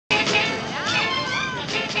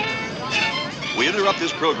interrupt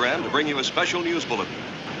this program to bring you a special news bulletin.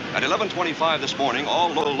 At 11:25 this morning, all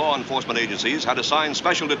local law enforcement agencies had assigned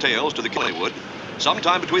special details to the Hollywood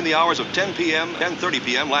sometime between the hours of 10 p.m. and 10:30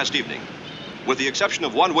 p.m. last evening. With the exception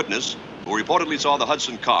of one witness who reportedly saw the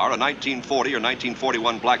Hudson car, a 1940 or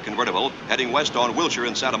 1941 black convertible, heading west on Wilshire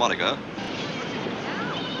in Santa Monica.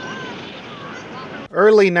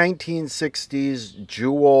 Early 1960s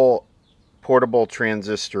Jewel portable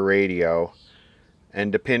transistor radio,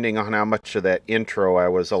 and depending on how much of that intro I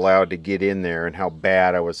was allowed to get in there and how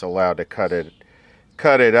bad I was allowed to cut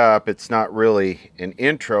it up, it's not really an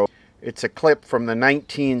intro. It's a clip from the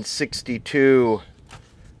 1962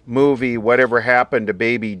 movie Whatever Happened to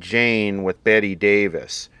Baby Jane with Bette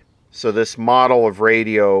Davis. So this model of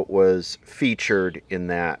radio was featured in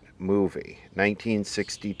that movie,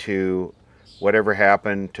 1962 Whatever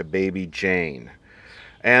Happened to Baby Jane.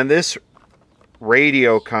 And this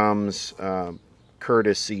radio comes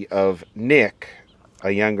courtesy of Nick,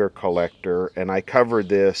 a younger collector, and I covered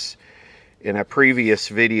this in a previous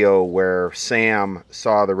video where Sam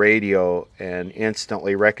saw the radio and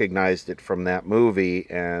instantly recognized it from that movie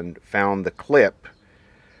and found the clip,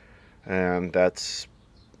 and that's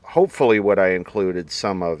hopefully what I included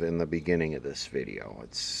some of in the beginning of this video.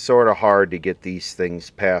 It's sort of hard to get these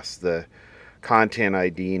things past the content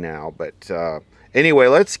ID now, but anyway,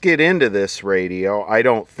 let's get into this radio. I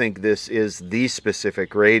don't think this is the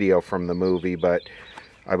specific radio from the movie, but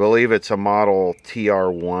I believe it's a model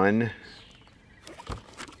TR1.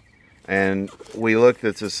 And we looked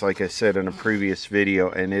at this, like I said, in a previous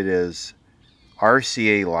video, and it is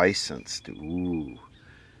RCA licensed. Ooh.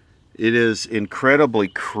 It is incredibly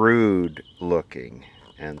crude looking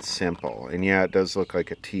and simple. And yeah, it does look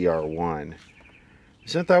like a TR1.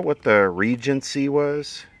 Isn't that what the Regency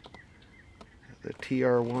was? The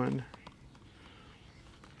TR1?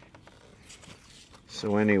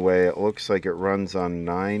 So anyway, it looks like it runs on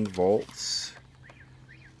 9 volts.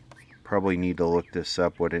 Probably need to look this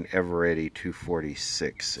up, what an Eveready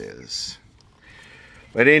 246 is.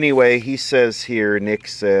 But anyway, he says here, Nick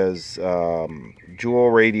says, Jewel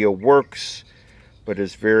radio works, but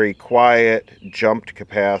is very quiet, jumped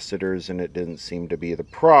capacitors, and it didn't seem to be the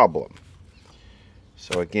problem.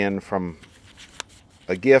 So again, from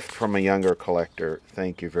a gift from a younger collector,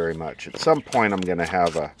 thank you very much. At some point I'm going to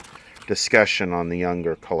have a discussion on the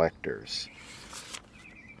younger collectors.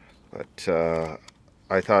 But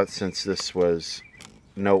I thought since this was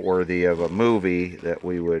noteworthy of a movie that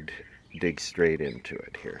we would dig straight into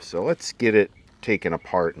it here. So let's get it taken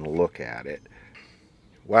apart and look at it.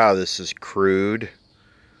 Wow, this is crude.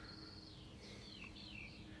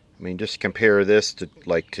 I mean, just compare this to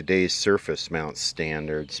like today's surface mount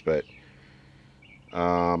standards, but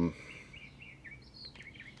so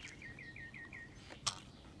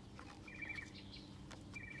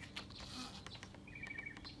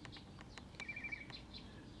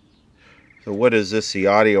what is this, the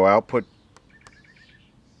audio output?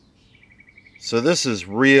 So this is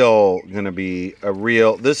going to be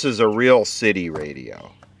this is a real city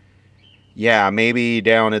radio. Yeah, maybe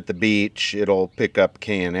down at the beach it'll pick up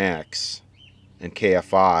KNX and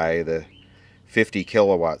KFI, the 50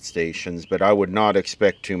 kilowatt stations, but I would not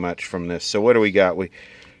expect too much from this. So what do we got?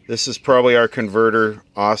 This is probably our converter,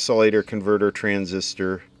 oscillator converter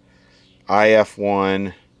transistor,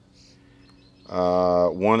 IF1.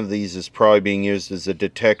 One of these is probably being used as a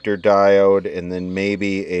detector diode, and then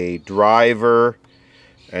maybe a driver,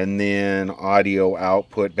 and then audio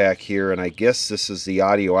output back here, and I guess this is the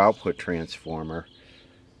audio output transformer.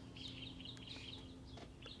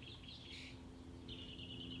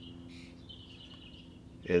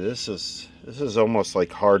 Yeah, this is almost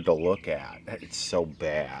like hard to look at. It's so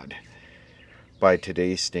bad by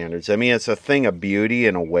today's standards. I mean, it's a thing of beauty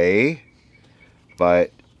in a way,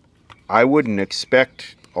 but I wouldn't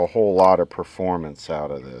expect a whole lot of performance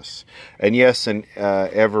out of this. And yes, an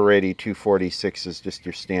Eveready 246 is just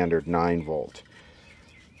your standard 9 volt.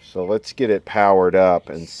 So let's get it powered up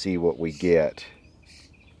and see what we get.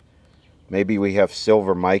 Maybe we have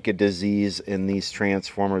silver mica disease in these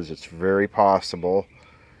transformers. It's very possible.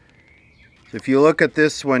 If you look at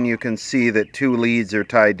this one, you can see that 2 leads are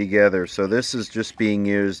tied together. So this is just being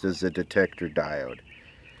used as a detector diode.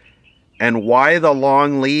 And why the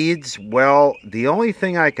long leads? Well, the only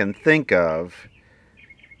thing I can think of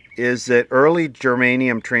is that early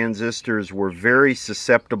germanium transistors were very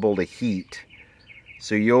susceptible to heat.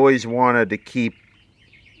 So you always wanted to keep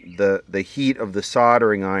the heat of the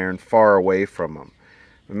soldering iron far away from them.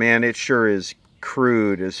 But man, it sure is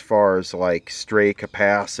crude as far as like stray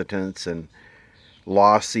capacitance and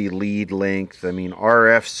lossy lead length. I mean,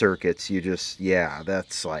 RF circuits, yeah,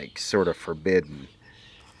 that's like sort of forbidden.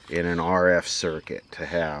 in an RF circuit to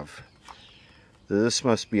have. This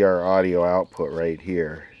must be our audio output right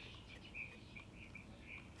here.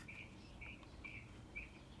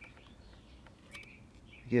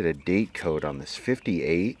 Get a date code on this.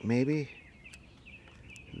 58 maybe?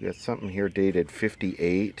 We got something here dated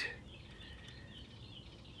 58.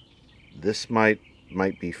 This might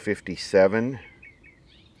be 57.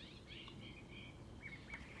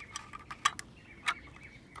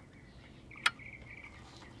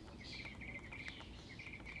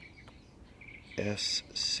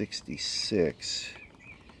 S66.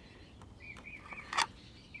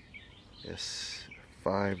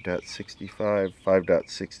 S5.65,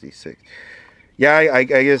 5.66. Yeah, I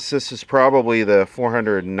guess this is probably the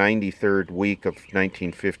 493rd week of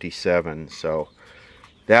 1957, so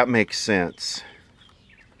that makes sense.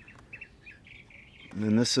 And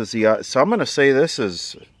then this is the, so I'm going to say this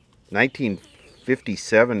is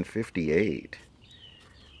 1957-58.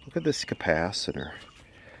 Look at this capacitor.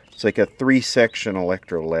 It's like a 3-section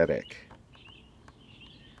electrolytic.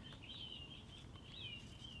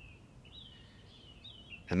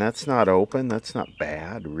 And that's not open? That's not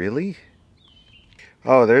bad, really?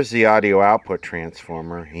 Oh, there's the audio output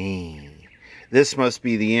transformer. This must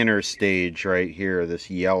be the inner stage right here,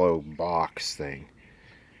 this yellow box thing.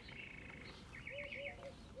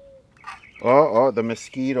 Oh, the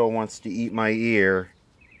mosquito wants to eat my ear.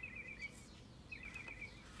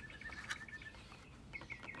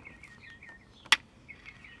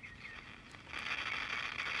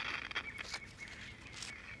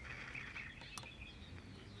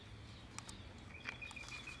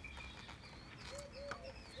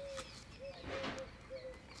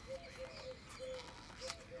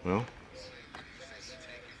 Well,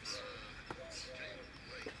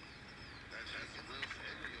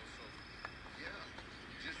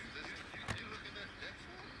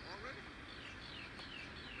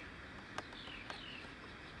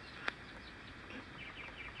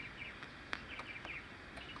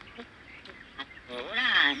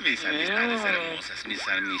 mis amistades hermosas, mis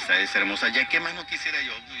amistades hermosas. Ya, ¿qué más no quisiera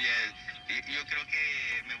yo? Yo creo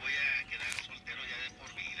que me voy a quedar soltero ya de por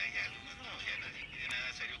vida. Ya ya nadie quiere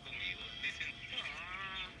nada serio conmigo. Dicen, no,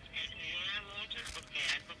 es mucho porque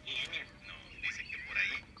algo tienes. No, dicen que por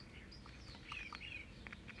ahí.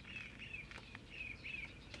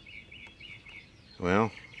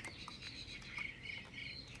 well.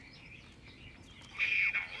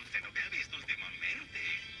 No, usted no me ha visto últimamente.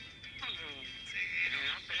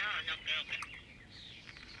 No creo que...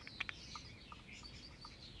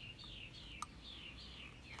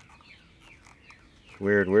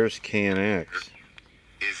 Weird, where's KNX?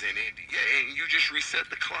 Is in Indy. Yeah, and you just reset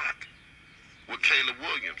the clock with Caleb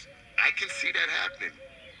Williams. I can see that happening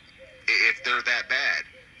if they're that bad.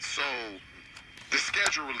 So, the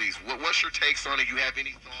schedule release, what's your takes on it? You have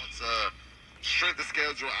any thoughts? Strength of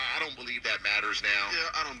schedule, I don't believe that matters now.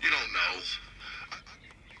 Yeah, you don't know.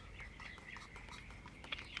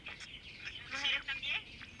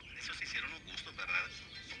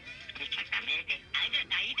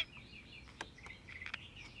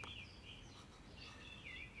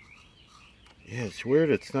 Yeah, it's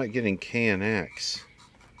weird it's not getting KNX.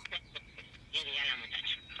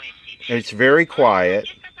 And it's very quiet,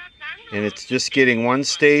 and it's just getting one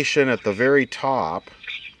station at the very top.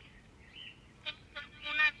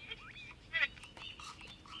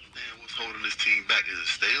 What's holding this team back? Is it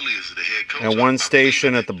Staley? Is it the head coach? And one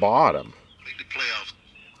station at the bottom. Make the playoffs.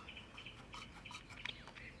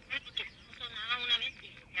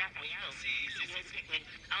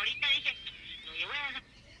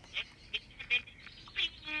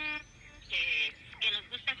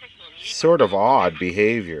 Sort of odd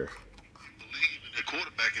behavior. The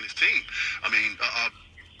quarterback in his team. I mean,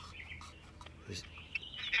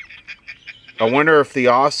 I wonder if the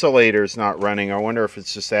oscillator's not running. I wonder if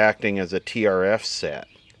it's just acting as a TRF set.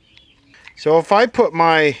 So if I put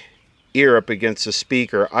my ear up against the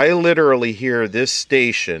speaker, I literally hear this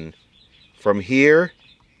station from here,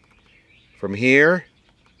 I believe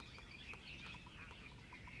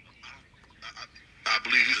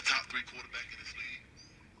he's a top 3 quarterback in this league.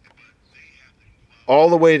 all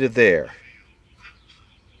the way to there.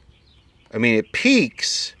 I mean, it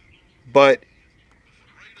peaks, but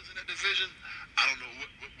Raiders in that division, I don't know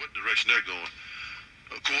what direction they're going.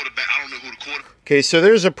 A quarterback, I don't know who the quarterback. okay, so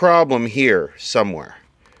there's a problem here somewhere.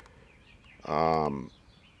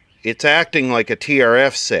 It's acting like a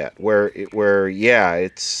TRF set, where yeah,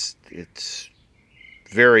 it's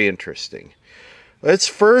very interesting. Let's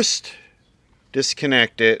first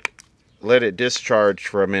disconnect it, let it discharge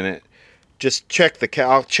for a minute, just check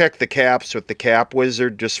I'll check the caps with the Cap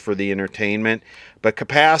Wizard just for the entertainment, but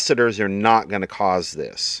capacitors are not going to cause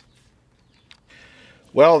this.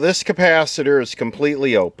 Well, this capacitor is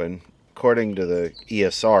completely open, according to the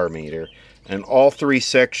ESR meter, and all 3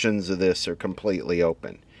 sections of this are completely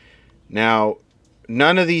open. Now,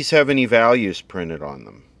 none of these have any values printed on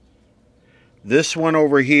them. This one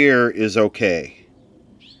over here is okay.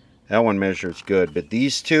 That one measures good, but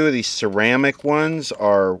these ceramic ones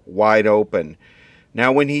are wide open.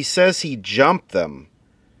 Now, when he says he jumped them,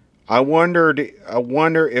 I wonder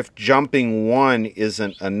if jumping one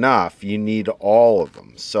isn't enough. You need all of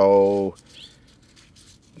them. So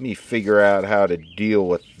let me figure out how to deal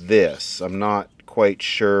with this. I'm not quite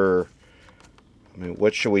sure. I mean,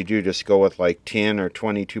 what should we do? Just go with like 10 or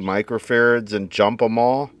 22 microfarads and jump them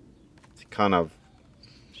all? It's kind of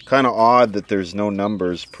odd that there's no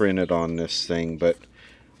numbers printed on this thing, but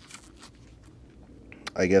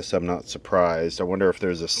I guess I'm not surprised. I wonder if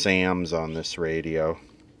there's a Sam's on this radio. The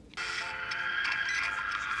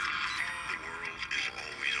world is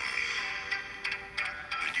always on,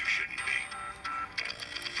 but you shouldn't be.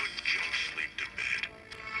 Put Joe Sleep to bed.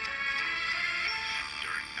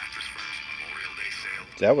 During Mattress Firm's Memorial Day sale,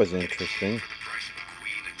 That was interesting. for the price of a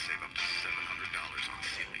queen and save up to $700 on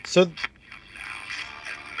ceilings. So Now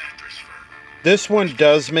at Mattress Firm. this one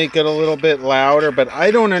does make it a little bit louder, but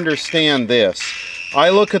I don't understand this. I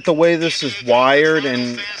look at the way this is wired,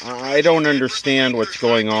 and I don't understand what's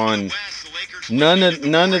going on. None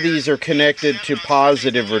of these are connected to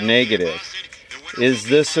positive or negative. Is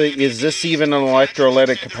this even an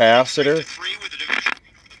electrolytic capacitor? LA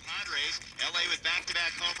with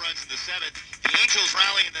back-to-back home runs in the 7th. The Angels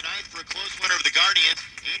rally in the 9th for a close winner of the Guardians.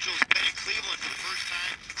 Angels win in Cleveland for the first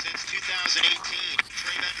time since 2018.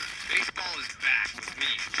 Trey Bender. Baseball is back with me,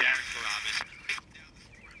 Jared Carabas.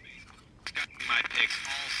 My picks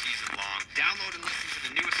all season long. Download and listen to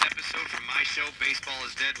the newest episode from my show, Baseball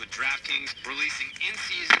is Dead with DraftKings, releasing in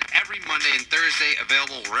season every Monday and Thursday,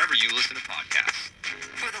 available wherever you listen to podcasts.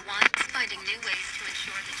 For the ones finding new ways to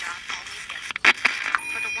ensure the job always gets done.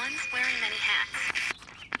 For the ones wearing many hats.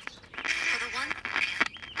 For the ones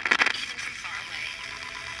even from far away.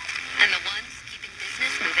 And the ones keeping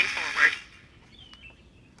business moving forward.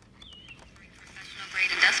 Professional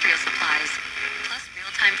grade industrial supplies, plus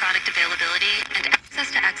real-time product availability and access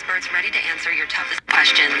to experts ready to answer your toughest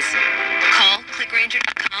questions. Call, click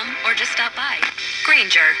Grainger.com, or just stop by.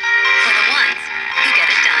 Grainger, for the ones who get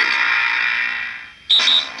it done.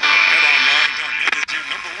 BetOnline.net is your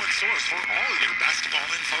 #1 source for all your basketball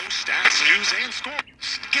info, stats, news, and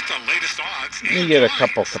scores. Get the latest odds. Let me get a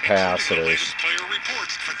couple capacitors. Player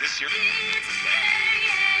reports for this year.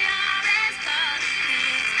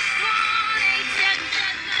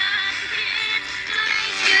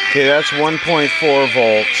 Okay, that's 1.4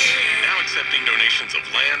 volts. Now accepting donations of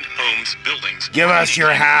land, homes, buildings. Give us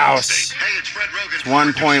your house. Hey, it's Fred Rogan. It's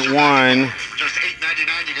 1.1. For just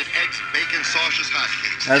 $8.99, you get eggs, bacon, sausage,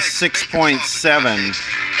 hotcakes. That's Eggs, bacon, 6.7. sausage,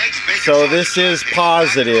 hotcakes. Eggs, bacon, So sausage, this is hotcakes.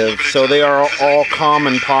 positive, so they are all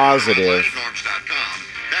common positive. Norms.com.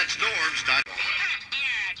 That's norms.com.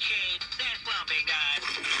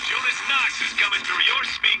 Jonas Knox is coming through your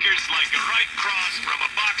speakers like a right cross from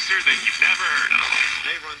a boxer that you've never heard of.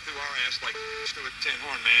 They run through our ass like to a tin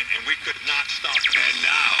horn, man, and we could not stop them. And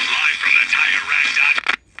now, live from the Tire Rack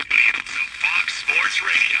studios of Fox Sports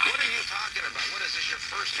Radio, What are you talking about? What is this, your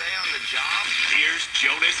first day on the job? here's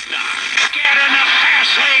Jonas Knox. Get in the pass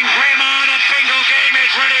lane, Grandma. The bingo game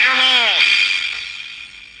is ready to roll.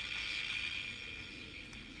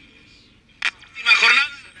 Última jornada,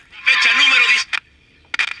 fecha número 10.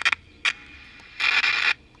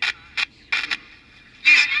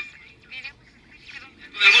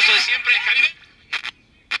 Con el gusto de siempre, Caribe.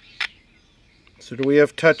 So do we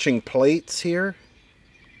have touching plates here?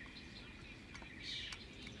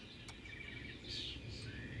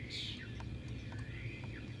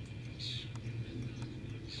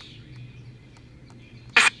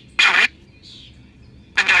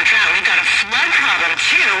 We've got a drought. We've got a flood problem,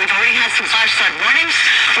 too. We've already had some flash flood warnings.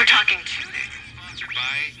 We're talking 2 days. Sponsored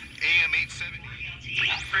by AM 870.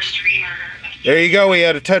 First degree murder of There you go. We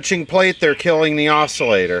had a touching plate. They're killing the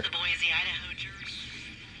oscillator. the Boise, Idaho jury.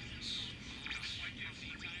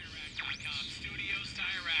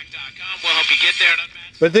 We'll help you get there.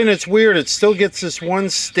 But then it's weird. It still gets this one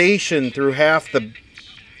station through half the...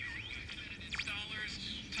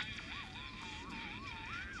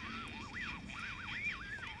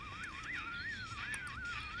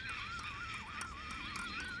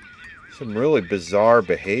 Some really bizarre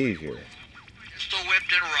behavior. Pistol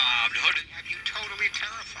whipped and robbed. Hooded. Have you totally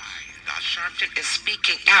terrified? Got sharp Sharpton is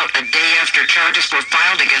speaking out a day after charges were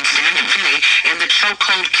filed against him and Finney in the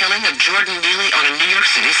chokehold killing of Jordan Neely on a New York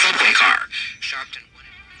City subway car. Sharpton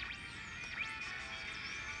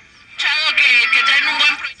Chao, que traen un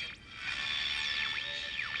buen proyecto.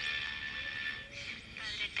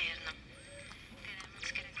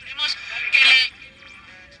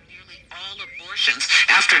 Nearly all abortions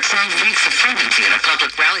after 12 weeks of pregnancy at a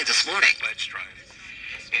public rally this morning. Let's try it.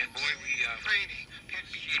 And boy,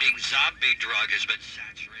 eating zombie drug has been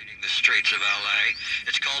saturating the streets of LA.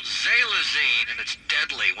 It's called Zalazine, and it's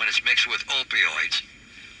deadly when it's mixed with opioids.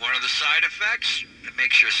 One of the side effects, it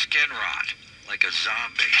makes your skin rot like a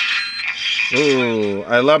zombie. Ooh,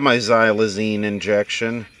 I love my xylazine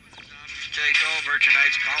injection. Take over.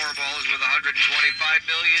 Tonight's Powerball is with $125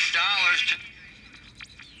 million.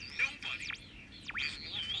 Nobody is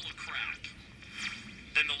more full of crap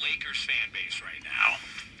than the Lakers fan base right now.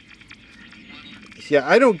 Yeah,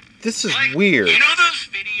 I don't... This is weird. You know those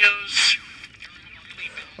videos?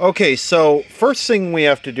 Okay, so first thing we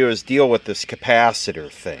have to do is deal with this capacitor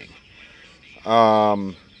thing.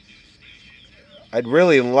 I'd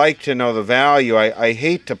really like to know the value. I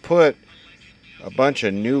hate to put a bunch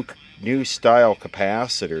of new style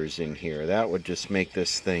capacitors in here. That would just make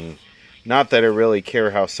this thing... Not that I really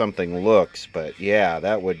care how something looks, but yeah,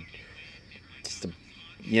 that would...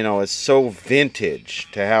 You know, it's so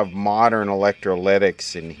vintage to have modern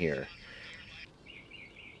electrolytics in here.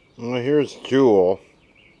 Well, here's Joule.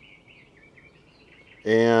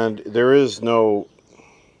 And there is no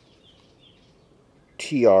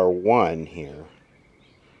TR1 here.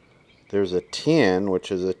 There's a tin,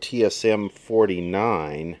 which is a TSM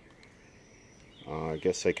 49. I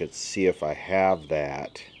guess I could see if I have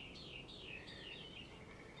that.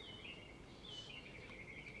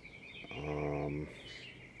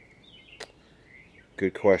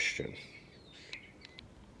 Good question.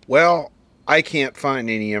 Well, I can't find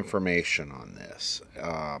any information on this.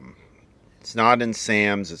 It's not in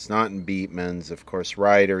Sam's, it's not in Beatman's, of course,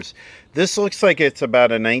 Ryder's. This looks like it's about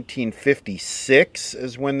a 1956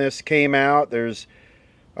 is when this came out. There's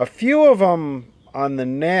a few of them on the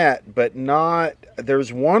net, but not...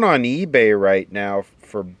 There's one on eBay right now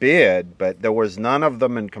for bid, but there was none of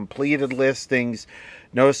them in completed listings.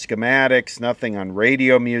 No schematics, nothing on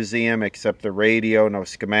Radio Museum except the radio, no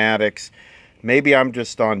schematics. Maybe I'm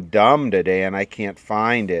just on dumb today and I can't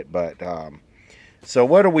find it, but... So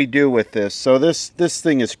what do we do with this? So this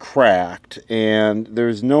thing is cracked and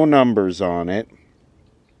there's no numbers on it.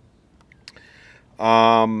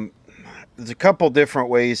 There's a couple different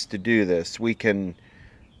ways to do this. We can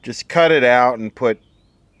just cut it out and put,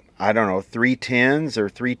 I don't know, 3 10s or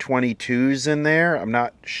 3 22s in there. I'm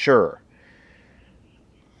not sure.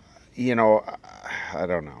 You know, I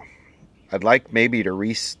don't know. I'd like maybe to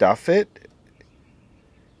restuff it.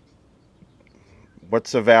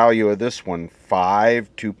 What's the value of this one?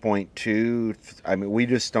 5, 2.2? I mean, we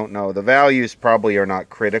just don't know. The values probably are not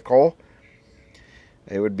critical.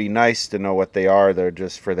 It would be nice to know what they are, though,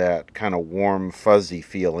 just for that kind of warm, fuzzy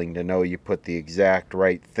feeling to know you put the exact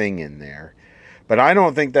right thing in there. But I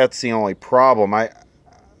don't think that's the only problem.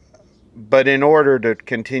 But in order to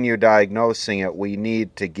continue diagnosing it, we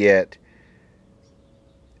need to get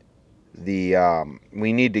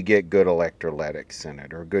we need to get good electrolytics in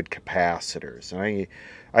it, or good capacitors. And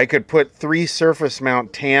I could put 3 surface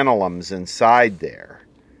mount tantalums inside there.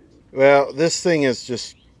 Well, this thing is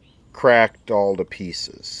just cracked all to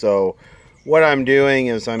pieces. So what I'm doing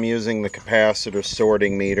is I'm using the capacitor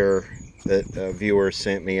sorting meter that a viewer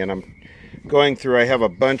sent me, and I'm going through. I have a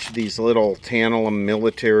bunch of these little tantalum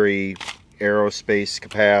military aerospace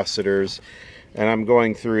capacitors, and I'm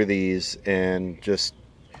going through these and just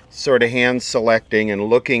sort of hand selecting and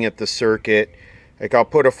looking at the circuit. Like, I'll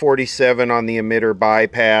put a 47 on the emitter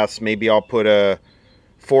bypass, maybe I'll put a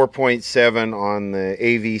 4.7 on the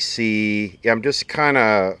AVC. I'm just kind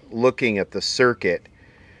of looking at the circuit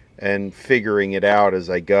and figuring it out as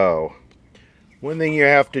I go. One thing you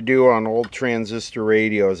have to do on old transistor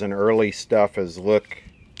radios and early stuff is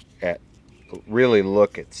really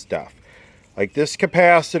look at stuff. Like, this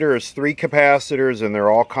capacitor is 3 capacitors and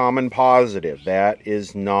they're all common positive. That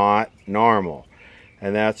is not normal.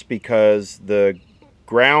 And that's because the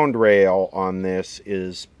ground rail on this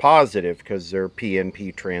is positive because they're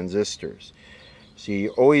PNP transistors. So you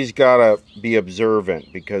always gotta be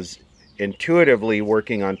observant, because intuitively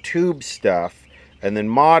working on tube stuff and then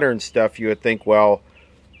modern stuff, you would think, well,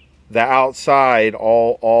 the outside,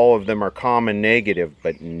 all of them are common negative,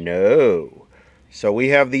 but no. So we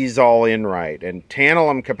have these all in right, and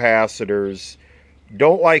tantalum capacitors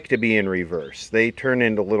don't like to be in reverse. They turn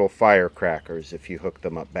into little firecrackers if you hook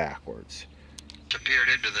them up backwards. disappeared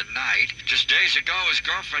into the night. Just days ago, his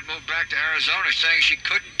girlfriend moved back to Arizona saying she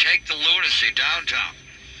couldn't take the lunacy downtown.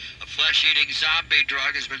 A flesh-eating zombie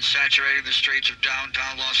drug has been saturating the streets of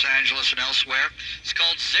downtown Los Angeles and elsewhere. It's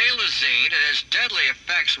called xylazine. It has deadly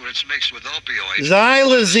effects when it's mixed with opioids.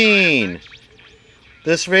 Xylazine!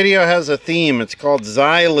 This video has a theme. It's called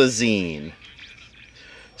xylazine.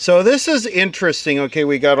 So this is interesting. Okay,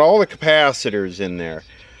 we got all the capacitors in there.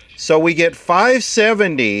 So we get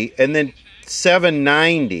 570 and then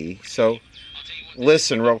 790. So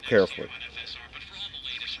listen real carefully.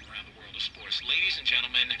 Ladies and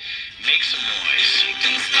gentlemen, make some noise.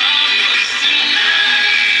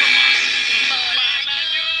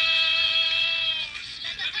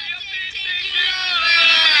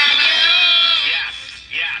 Yes,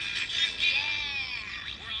 yes.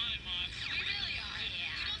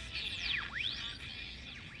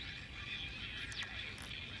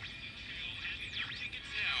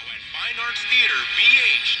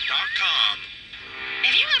 FineArtsTheaterBH.com.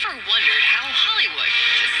 Have you ever wondered how Hollywood,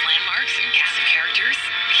 just landmarks and cast of characters,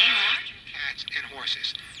 became large? Cats and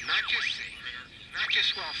horses. Not just safe, not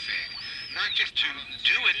just well-fed, not just To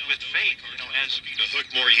do it with faith, as the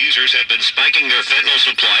Hookmore users have been spiking their fentanyl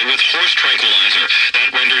supply with horse tranquilizer.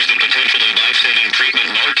 That renders the potentially life-saving treatment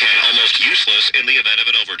Narcan almost useless in the event of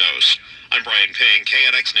an overdose. I'm Brian Ping,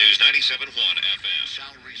 KNX News 97.1 FM.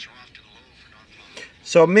 salaries are often low for non-profit.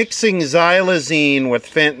 So mixing xylazine with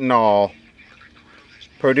fentanyl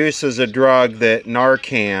produces a drug that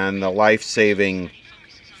Narcan, the life-saving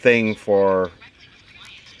thing for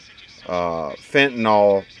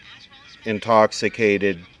fentanyl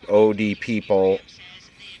intoxicated OD people.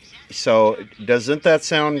 So doesn't that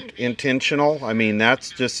sound intentional? I mean,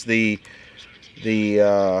 that's just the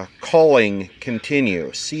culling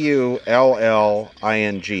continue. C-U-L-L-I-N-G,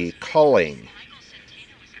 culling.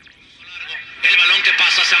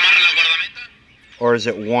 Or is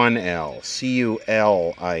it one L?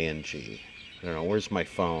 C-U-L-I-N-G. I don't know. Where's my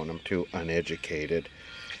phone? I'm too uneducated.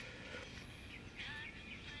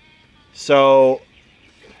 So,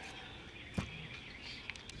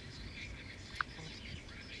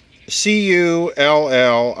 C-U-L-L-I-N-G.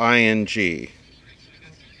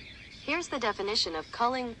 Here's the definition of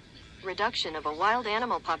culling: reduction of a wild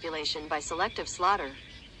animal population by selective slaughter.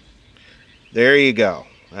 There you go.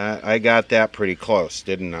 I got that pretty close,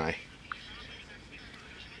 didn't I?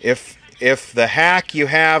 If the hack you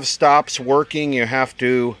have stops working, you have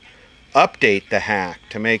to update the hack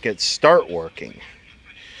to make it start working.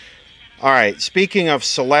 Alright, speaking of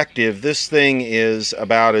selective, this thing is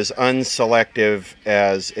about as unselective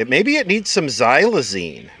as it. Maybe it needs some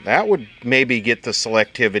xylazine. That would maybe get the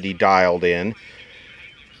selectivity dialed in.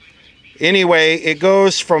 Anyway, it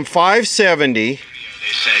goes from 570. They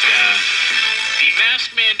said the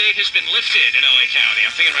mask mandate has been lifted in LA County.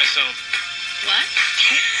 I'm thinking to myself, What?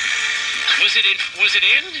 was it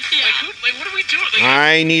in? Yeah. Like what are we doing? Like,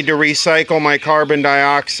 I need to recycle my carbon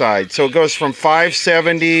dioxide. So it goes from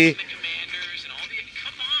 570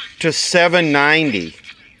 to 790. Yeah,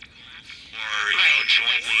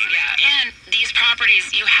 and these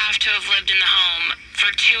properties, you have to have lived in the home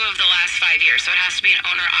for 2 of the last 5 years, so it has to be an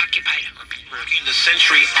owner-occupied home. Working the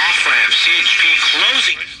Century off-ramp, CHP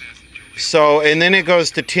closing. So, and then it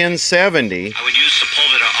goes to 1070. I would use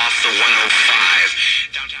Sepulveda off the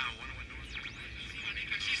 105. Downtown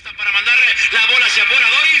 101.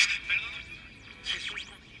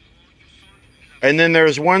 And then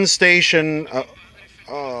there's one station,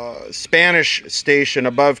 Spanish station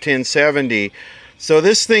above 1070. So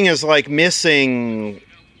this thing is like missing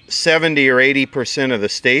 70 or 80% of the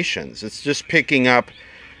stations. It's just picking up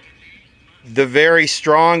the very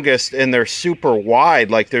strongest, and they're super wide,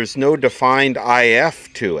 like there's no defined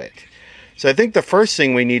IF to it. So I think the first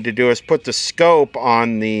thing we need to do is put the scope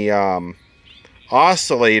on the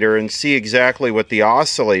oscillator and see exactly what the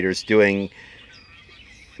oscillator's doing.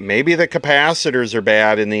 Maybe the capacitors are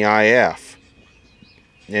bad in the IF,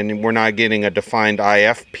 and we're not getting a defined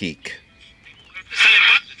IF peak.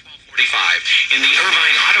 1245 in the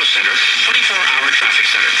Irvine Auto Center, 24-hour traffic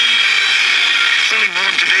center. Feeling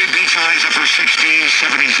warm today, beach highs upper 60s,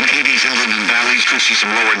 70s and 80s inland and valleys. Could see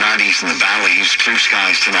some lower 90s in the valleys. Clear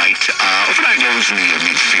skies tonight. Overnight lows in the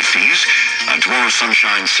mid-50s. Tomorrow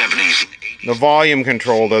sunshine, 70s. The volume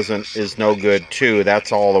control is no good too.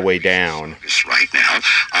 That's all the way down. Right now,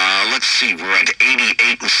 let's see. We're at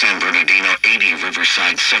 88 in San Bernardino, 80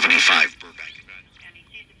 Riverside, 75 Burbank.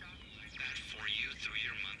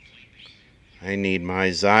 I need my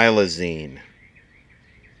xylazine.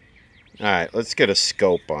 Alright, let's get a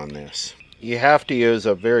scope on this. You have to use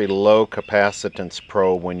a very low capacitance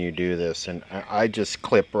probe when you do this, and I just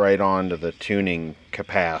clip right onto the tuning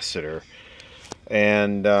capacitor.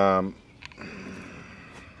 And I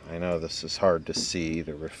know this is hard to see,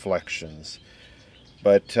 the reflections,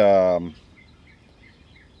 but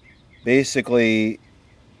basically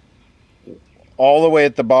all the way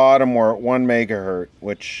at the bottom we're at 1 megahertz,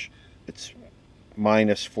 which it's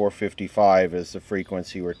minus 455 is the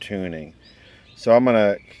frequency we're tuning. So I'm going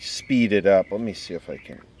to speed it up. Let me see if I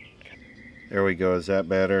can. There we go. Is that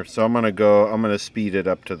better? So I'm going to speed it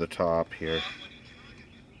up to the top here.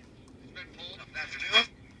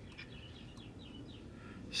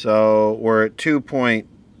 So we're at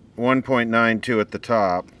 1.92 at the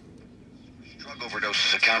top. Drug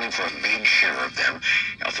overdoses accounting for a big share of them.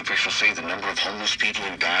 Health officials say the number of homeless people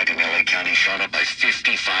who died in LA County shot up by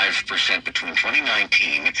 55% between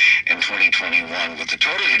 2019 and 2021, with the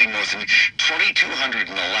total hitting more than 2,200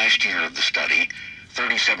 in the last year of the study.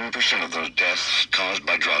 37% of those deaths caused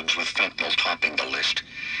by drugs, with fentanyl topping the list.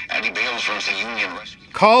 Andy Bales runs the Union Rescue.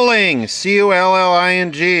 Culling,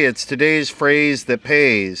 C-U-L-L-I-N-G. It's today's phrase that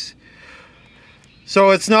pays.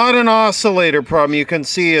 So it's not an oscillator problem. You can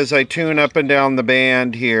see as I tune up and down the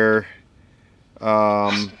band here,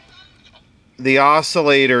 the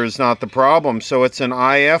oscillator is not the problem. So it's an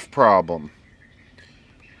IF problem.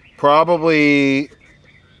 Probably,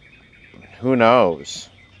 who knows?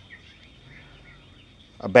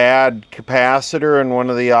 A bad capacitor in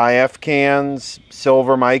one of the IF cans,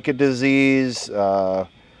 silver mica disease, bad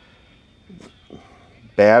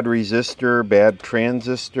resistor, bad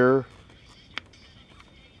transistor.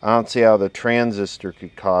 I don't see how the transistor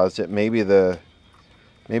could cause it. Maybe I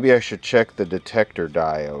should check the detector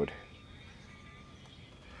diode.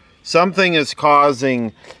 Something is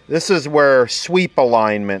causing, this is where sweep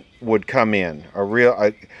alignment would come in.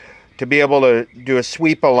 To be able to do a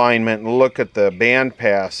sweep alignment and look at the band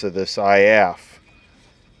pass of this IF.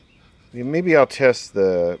 Maybe I'll test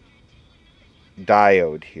the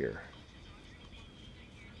diode here.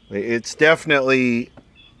 It's definitely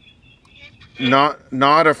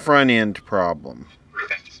not a front end problem.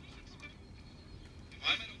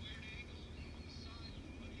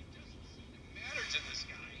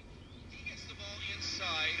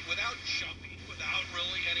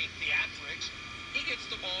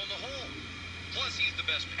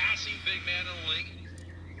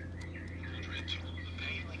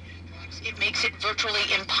 It makes it virtually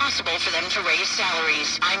impossible for them to raise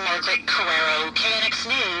salaries. I'm Margaret Carrero, KNX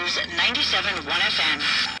News, 97.1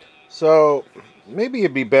 FM. So maybe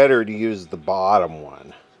it'd be better to use the bottom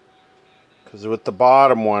one. Because with the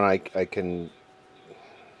bottom one I can...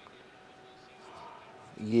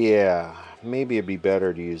 Yeah, maybe it'd be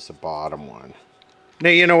better to use the bottom one. Now,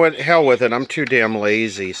 you know what? Hell with it. I'm too damn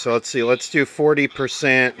lazy. So let's see. Let's do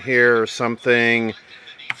 40% here or something.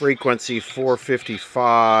 Frequency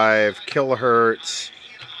 455 kilohertz.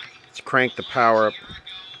 Let's crank the power up.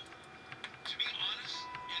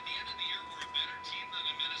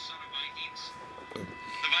 The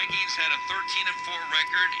Vikings had a 13-4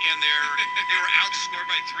 record, and they were outscored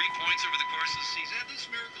by 3 points over the course of the season. They had this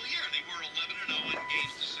miracle year. They were 11-0 in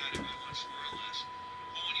games decided by one score or less.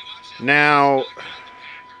 But when you watch that, now,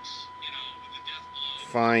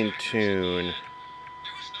 fine tune.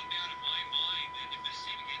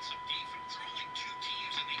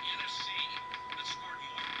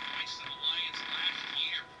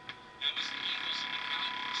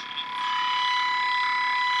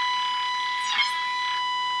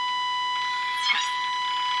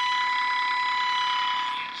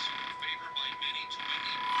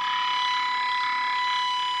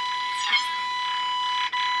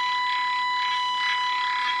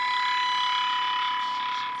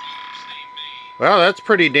 Well, that's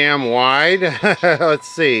pretty damn wide. Let's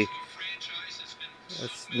see.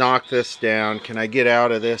 Let's knock this down. Can I get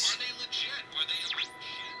out of this?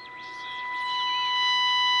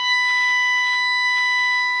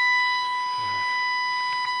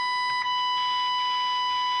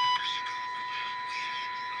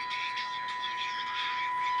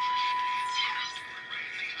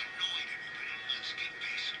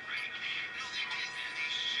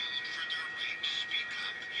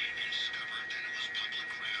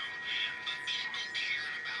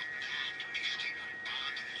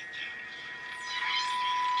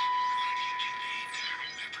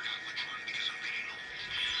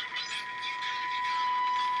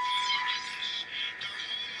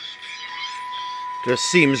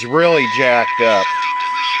 Just seems really jacked up.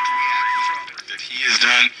 That he has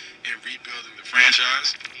done in rebuilding the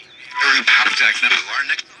franchise. Early Power Jackson. Our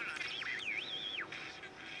next.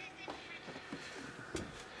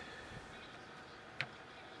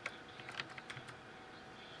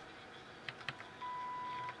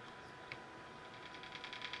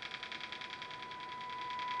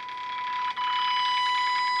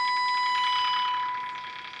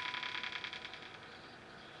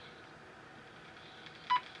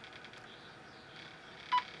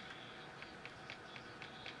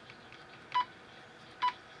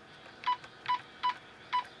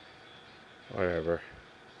 Whatever.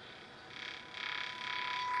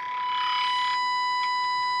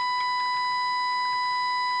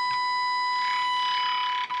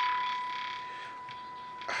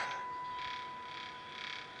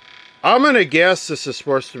 I'm gonna guess this is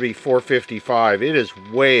supposed to be 455. It is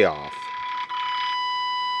way off.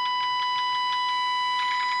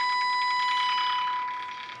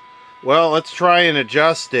 Well, let's try and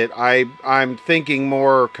adjust it. I'm thinking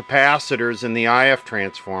more capacitors in the IF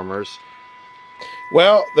transformers.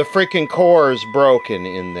 Well, the freaking core is broken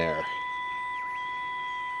in there.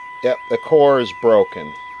 Yep, the core is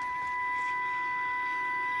broken.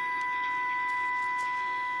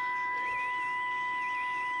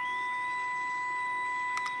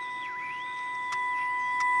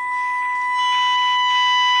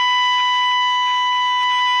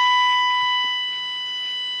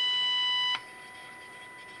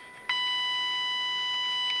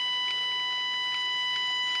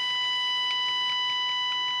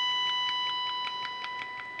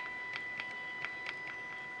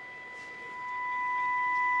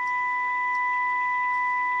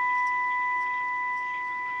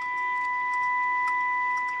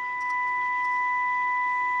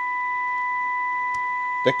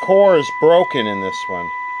 The core is broken in this one.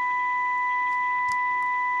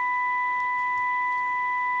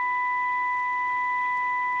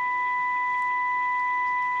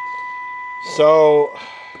 So,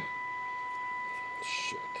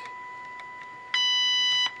 shit.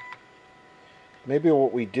 Maybe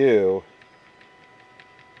what we do,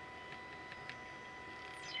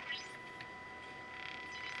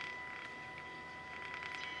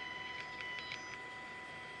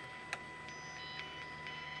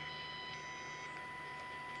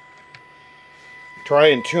 try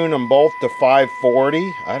and tune them both to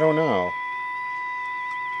 540? I don't know.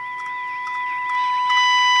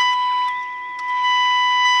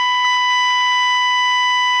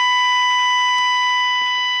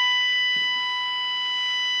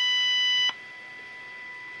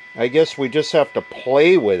 I guess we just have to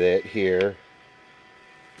play with it here.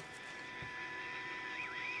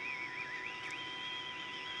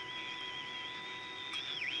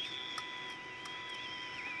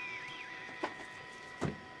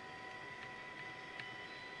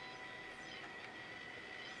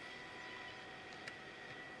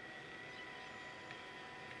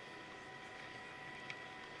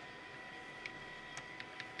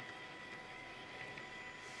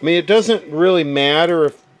 I mean, it doesn't really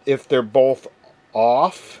matter if they're both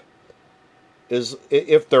off.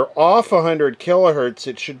 If they're off 100 kilohertz,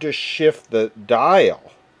 it should just shift the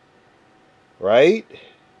dial, right?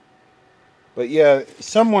 But yeah,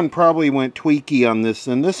 someone probably went tweaky on this,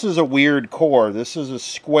 and this is a weird core. This is a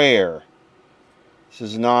square. This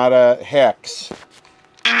is not a hex.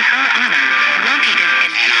 In her honor, located in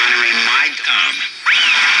and honoring my dumb.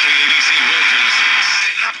 ABC workers,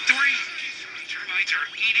 step 3. Termites are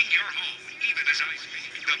eating your home, even as I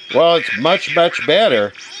speak. Well, it's much, much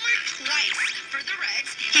better. Twice for the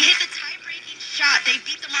Reds. He hit the tie-breaking shot. They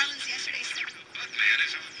beat the Marlins yesterday. But man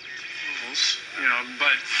is on rules, you know,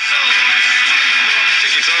 but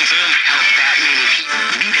tickets on sale. Help that many people.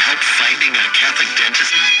 Need help finding a Catholic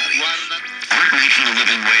dentist? Aren't making a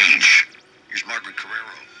living wage. Here's Margaret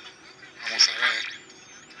Carrero. Vamos a ver.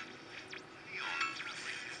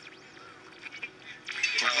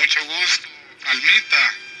 Con mucho gusto, Almita.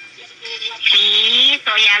 Sí,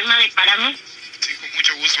 soy Alma de Páramo. Sí, con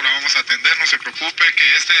mucho gusto la vamos a atender, no se preocupe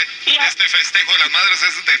que este festejo de las madres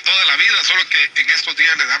es de toda la vida, solo que en estos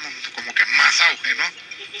días le damos como que más auge, ¿no?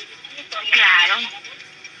 Claro.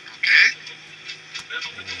 ¿Ok?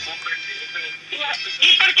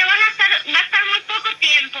 ¿Y por qué va a estar muy poco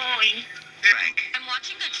tiempo hoy? Frank. I'm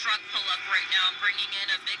watching a truck pull up right now, bringing in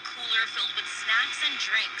a big cooler filled with snacks and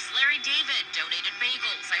drinks. Larry David donated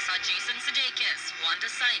bagels. I saw Jason Sudeikis, Wanda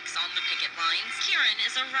Sykes on the picket lines. Kieran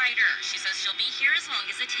is a writer. She says she'll be here as long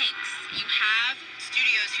as it takes. You have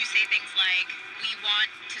studios who say things like, we want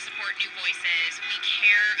to support new voices, we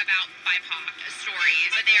care about BIPOC stories,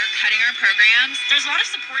 but they are cutting our programs. There's a lot of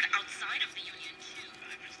support outside of the union, too.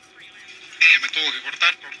 Ella me tuvo que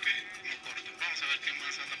cortar porque no corto. Vamos a ver quién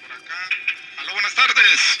más anda por acá. Aló, buenas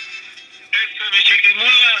tardes. Mi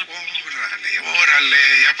chiquimula.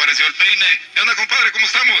 Órale, ya apareció el peine. ¿Qué onda, compadre? ¿Cómo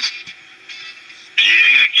estamos?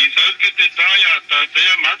 Bien, aquí, ¿sabes qué? Te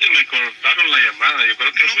llamando y me cortaron la llamada. Yo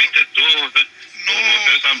creo que fuiste tú. No,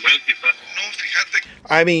 fíjate.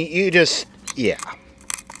 I mean, you just, yeah.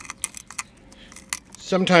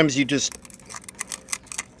 Sometimes you just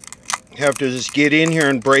have to just get in here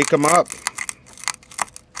and break them up.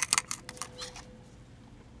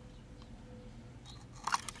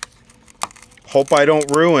 Hope I don't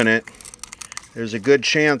ruin it. There's a good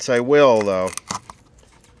chance I will, though.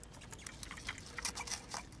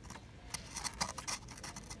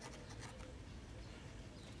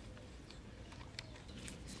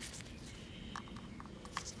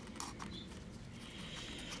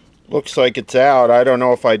 Looks like it's out. I don't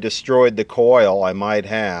know if I destroyed the coil. I might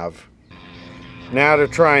have. Now to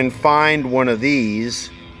try and find one of these.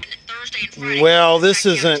 Well, this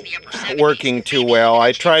isn't working too well.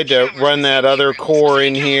 I tried to run that other core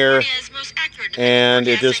in here, and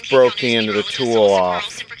it just broke the end of the tool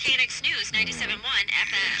off. The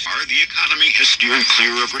economy has steered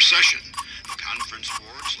clear of recession. The Conference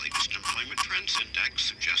Board's latest employment trends index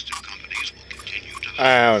suggested companies will continue to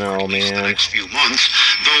I don't know, the man. next few months,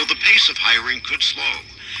 though the pace of hiring could slow.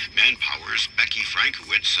 Manpower's Becky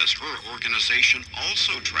Frankowitz says her organization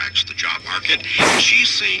also tracks the job market, and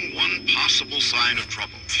she's seeing one possible sign of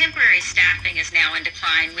trouble. Temporary staffing is now in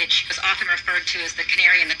decline, which is often referred to as the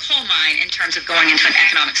canary in the coal mine in terms of going into an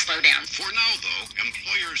economic slowdown. For now, though,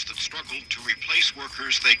 employers that struggled to replace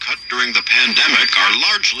workers they cut during the pandemic are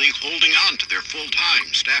largely holding on to their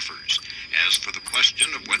full-time staffers. As for the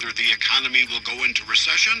question of whether the economy will go into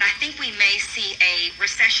recession, I think we may see a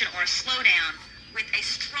recession or a slowdown with a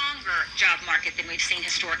stronger job market than we've seen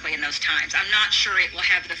historically in those times. I'm not sure it will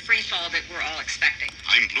have the free fall that we're all expecting.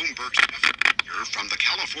 I'm Bloomberg's here from the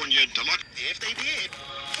California Deluxe. If they did,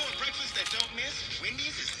 for breakfast that don't miss,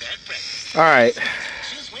 Wendy's is that breakfast. All right.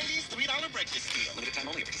 Choose Wendy's $3 breakfast deal. Limited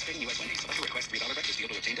time only. Participating U.S. Wendy's. Select request $3 breakfast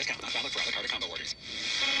deal to obtain discount. Not valid for other card or combo orders.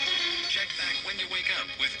 Check back when you wake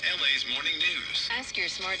up with LA's Morning News. Ask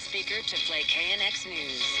your smart speaker to play KNX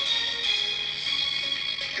News.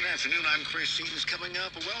 Good afternoon, I'm Chris Stevens. Coming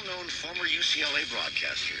up, a well-known former UCLA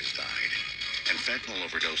broadcaster has died, and fentanyl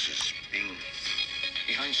overdoses being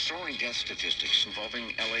behind soaring death statistics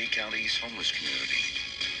involving LA County's homeless community.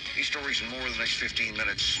 These stories in more in the next 15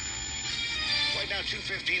 minutes. Right now,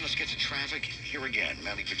 2:15, let's get to traffic. Here again,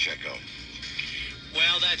 Manny Pacheco.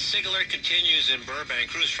 Well, that SIG alert continues in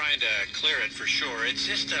Burbank. Crews trying to clear it for sure. It's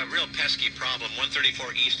just a real pesky problem.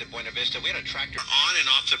 134 east at Buena Vista. We had a tractor on and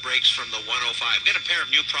off the brakes from the 105. We got a pair of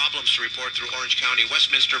new problems to report through Orange County.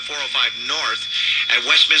 Westminster 405 north at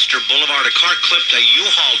Westminster Boulevard. A car clipped a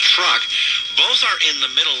U-Haul truck. Both are in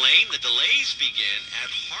the middle lane. The delays begin at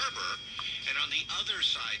Harbor. And on the other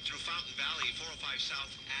side, through Fountain Valley, 405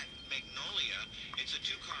 south at Magnolia, it's a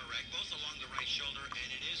two-car wreck, both along the right shoulder, and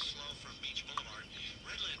it is slow from Beach Boulevard.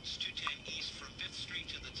 Redlands 210 east from 5th Street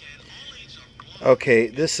to the 10. All lanes are blocked. Okay,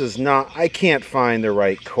 this is not... I can't find the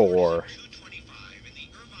right core.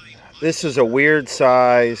 This is a weird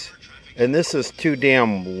size, and this is too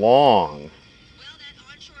damn long. Well, that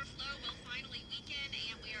onshore flow will finally weaken,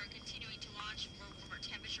 and we are continuing to watch for warmer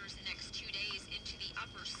temperatures the next 2 days into the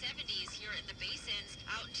upper 70s here in the basins.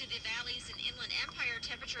 Out into the valleys and Inland Empire,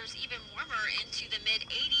 temperatures even warmer into the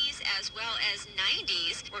mid-80s as well as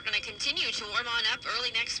 90s. We're going to continue to warm on up early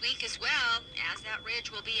next week as well, as that ridge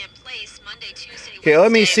will be in place Monday, Tuesday, Okay,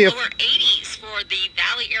 let me see if... lower 80s for the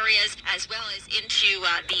valley areas as well as into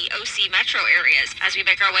the OC metro areas as we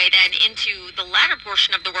make our way then into the latter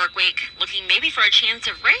portion of the work week, looking maybe for a chance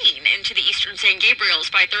of rain into the eastern San Gabriels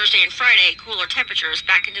by Thursday and Friday. Cooler temperatures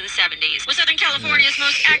back into the 70s with Southern California's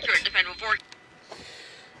most accurate dependable forecast.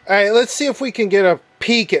 All right, let's see if we can get a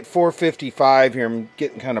peek at 455 here. I'm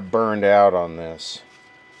getting kind of burned out on this.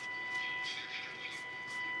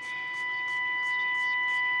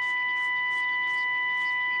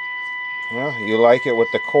 Well, you like it with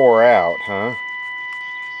the core out, huh?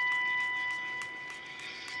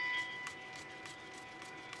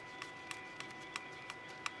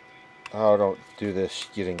 Oh, don't do this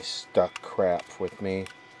getting stuck crap with me.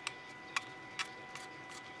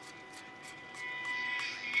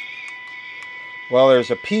 Well,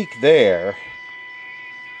 there's a peak there.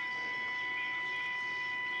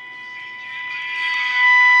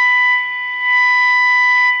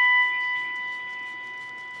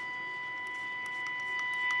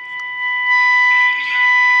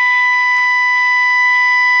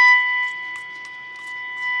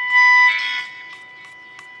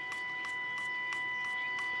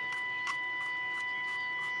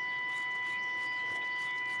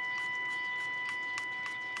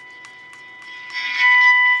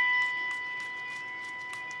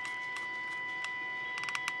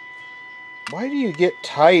 Why do you get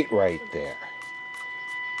tight right there?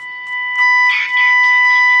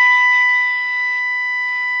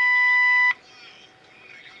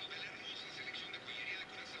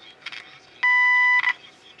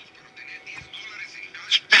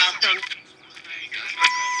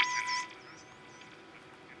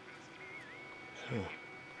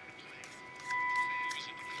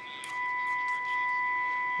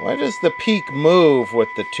 Why does the peak move with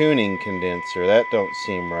the tuning condenser? That don't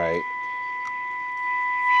seem right.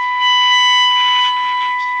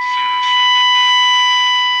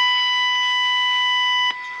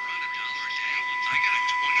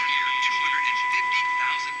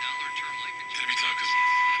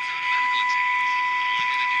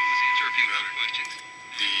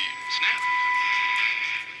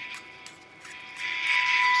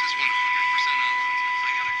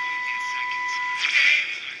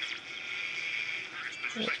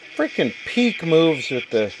 Freaking peak moves with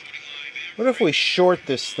the... What if we short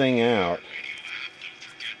this thing out?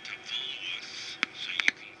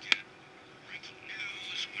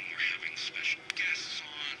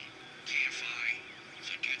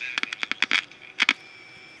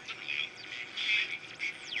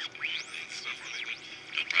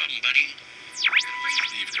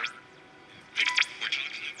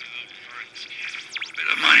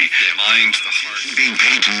 Being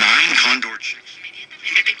paid 9 Condor chicks.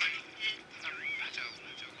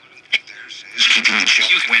 There's keeping the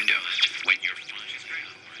chick window when you're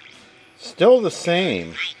Still the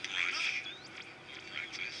same.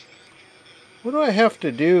 What do I have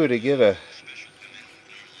to do to get a...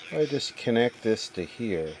 I just connect this to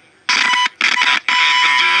here.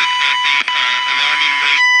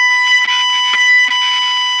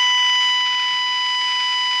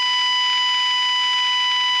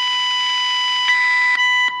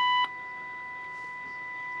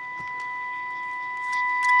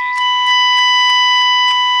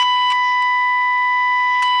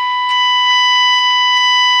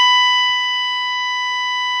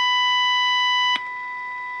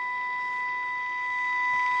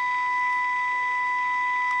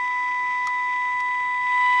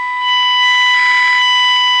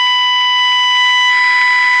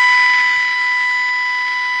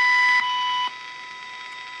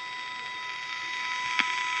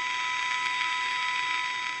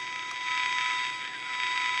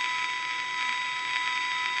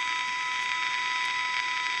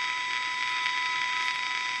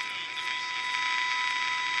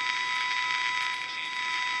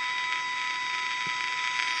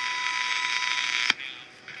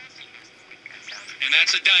 And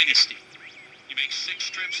that's a dynasty. You make 6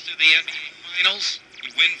 trips to the NBA Finals, you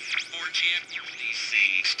win 4 championships. These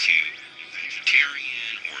things to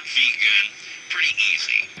vegetarian or vegan, pretty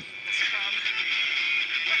easy.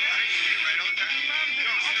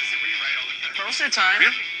 Most of the time.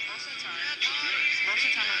 Really? Most of the time. Most of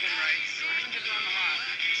the time I've been right. I haven't been wrong a lot.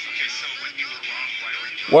 Okay, so when you were wrong, why were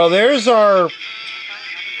you wrong? Well, there's our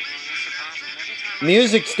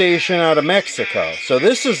music station out of Mexico. So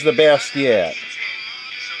this is the best yet.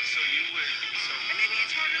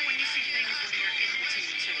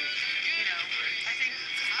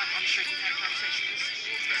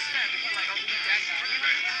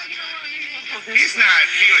 He's not.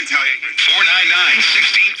 He would tell you. 499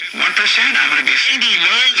 16 1%. I'm going to be 89.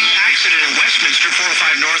 The accident in Westminster,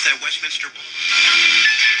 405 North at Westminster.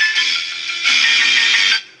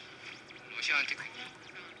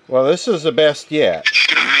 Well, this is the best yet.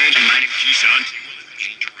 Should have made a mighty Keyshawn.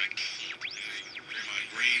 Draymond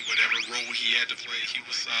Green, whatever role he had to play, he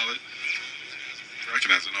was solid.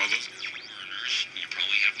 Recognizing all those. You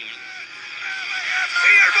probably have more.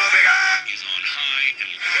 Moving on. Is on high.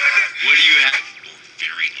 And what do you have?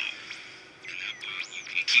 Very low. And that point, you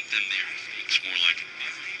can keep them there. It's more like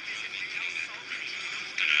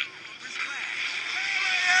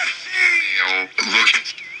Look.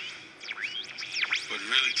 But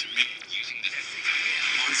really, to me, using the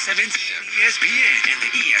on 7 ESPN and the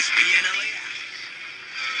ESPN LA.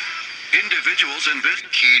 individuals and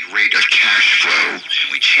business keyed rate of cash flow. And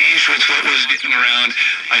we changed with what was getting around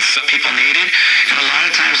some people needed. And a lot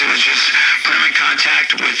of times it was just put them in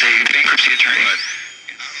contact with a bankruptcy attorney. but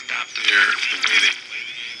stop there the way they play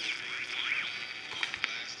the game.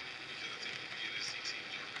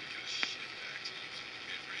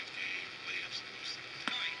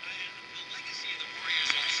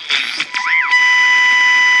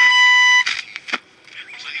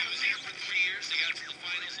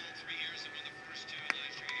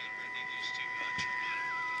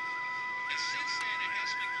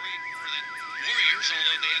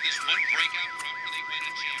 Although they had this one breakout run where they win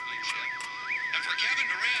a championship. And for Kevin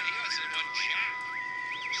Durant, he hasn't won jack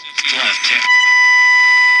since he left.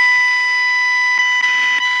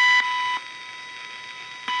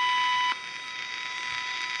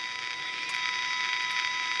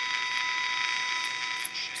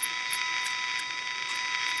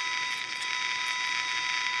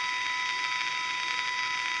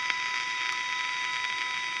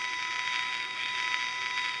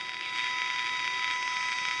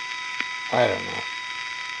 I don't know.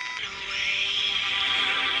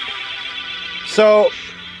 So,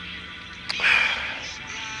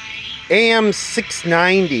 AM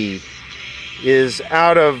 690 is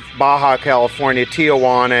out of Baja California,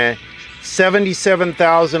 Tijuana.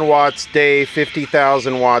 77,000 watts day,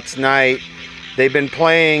 50,000 watts night. They've been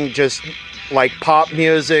playing just like pop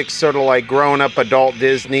music, sort of like grown-up adult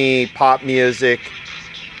Disney pop music,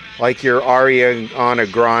 like your Ariana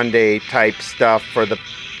Grande type stuff for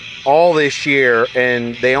all this year,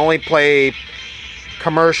 and they only play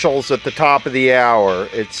commercials at the top of the hour.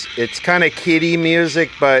 It's kind of kiddie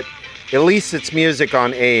music, but at least it's music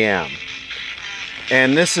on AM.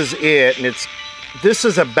 And this is it, and this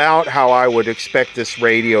is about how I would expect this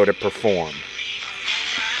radio to perform.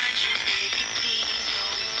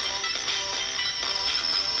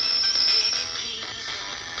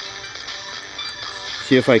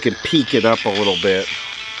 See if I can peak it up a little bit.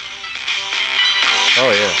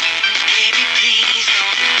 Oh yeah.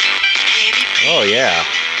 Oh yeah.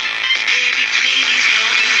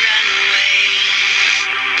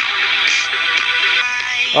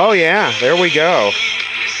 Oh yeah, there we go.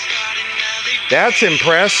 That's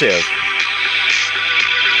impressive. All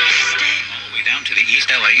the way down to the East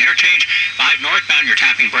LA interchange. 5 northbound, you're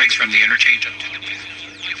tapping brakes from the interchange up to the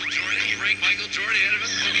Michael Jordan,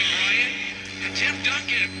 Brian, and Tim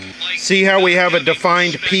Duncan. See how we have a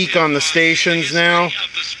defined peak on the stations now?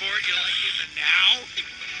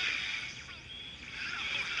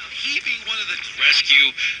 He being one of the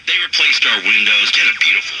rescue, they replaced our windows, did a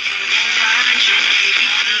beautiful.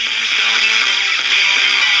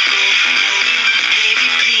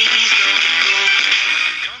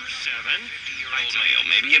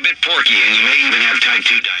 Maybe a bit porky, and you may even have type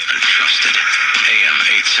 2 diabetes. Trusted. AM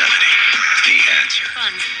 870. The answer.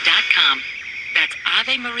 Funds.com. That's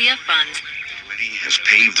Ave Maria Funds. Already has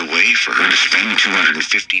paved the way for her to spend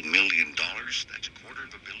 $250 million. That's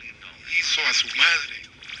 $250 million. Hizo a su madre.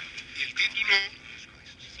 Y el título.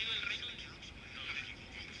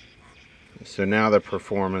 So now the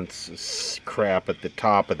performance is crap at the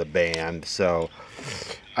top of the band, so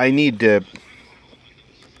I need to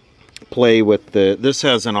play with this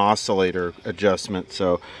has an oscillator adjustment,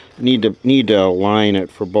 so need to align it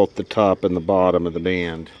for both the top and the bottom of the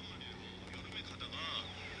band.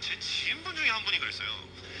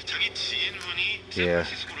 Yeah.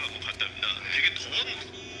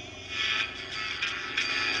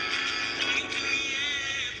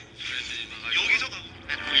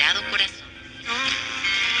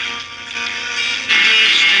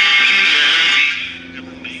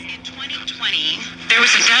 There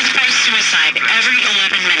was a death by suicide every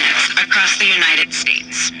 11 minutes across the United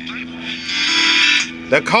States.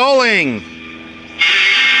 The calling!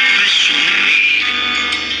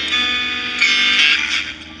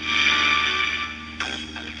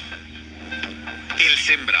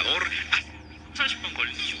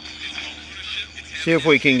 See if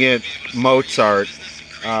we can get Mozart,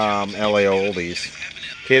 LA Oldies.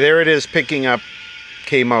 Okay, there it is, picking up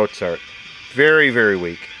K Mozart. Very, very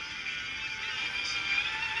weak.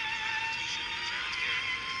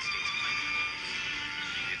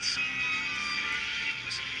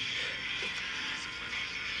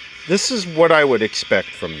 This is what I would expect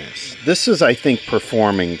from this. This is, I think,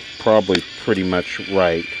 performing probably pretty much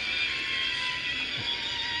right.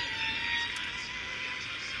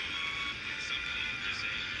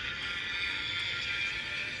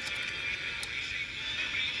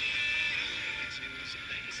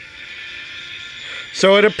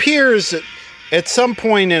 So it appears that at some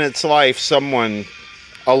point in its life, someone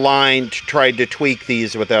tried to tweak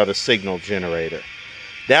these without a signal generator.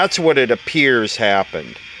 That's what it appears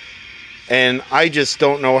happened. And I just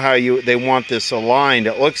don't know how they want this aligned.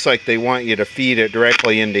 It looks like they want you to feed it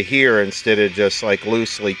directly into here instead of just like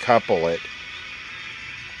loosely couple it.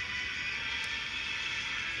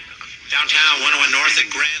 Downtown 101 North at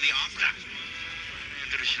Grand, the Opera.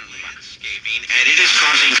 And it is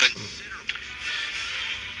causing considerable.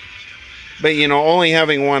 But you know, only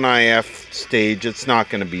having one IF stage, it's not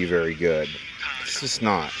going to be very good. It's just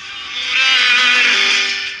not.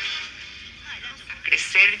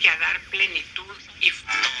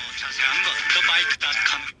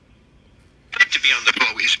 To be on the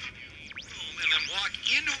Bowies. And then walk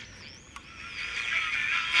into.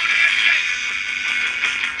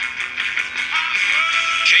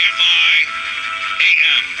 KFI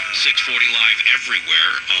AM 640 live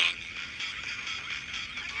everywhere on.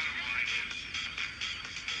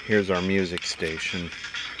 Here's our music station.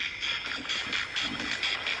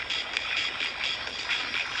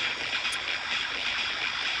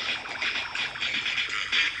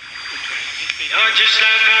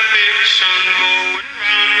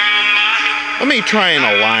 Let me try and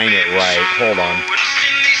align it right. Hold on.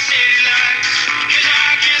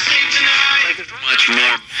 much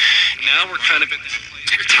more. Now we're kind of in this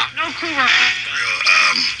place. No cooler.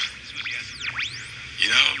 You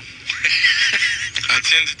know, I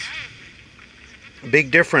tend to.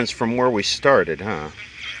 Big difference from where we started, huh?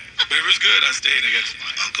 It was good. I stayed. I got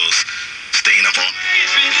my uncles staying up all night.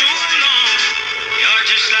 It's been too long. You're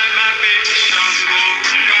just like my favorite song. Round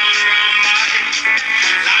around my head.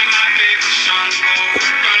 Like my favorite song.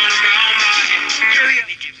 Round around my head.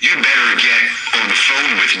 You better get on the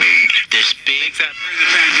phone with me. This big During the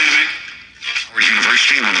pandemic, Howard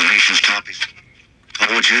University, one of the nation's top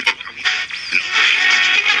colleges.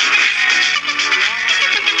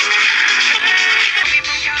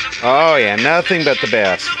 Oh yeah, nothing but the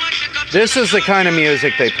best. This is the kind of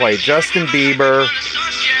music they play. Justin Bieber.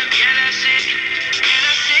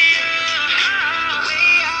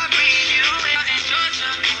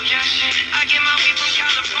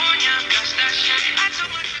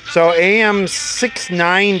 So AM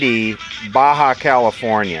 690 Baja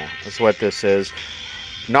California is what this is.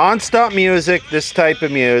 Non-stop music, this type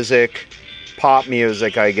of music, pop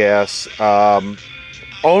music, I guess.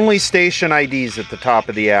 Only station IDs at the top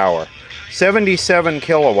of the hour. 77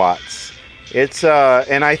 kilowatts. It's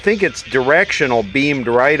and I think it's directional, beamed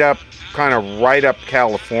right up, kind of right up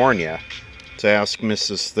California. Let's ask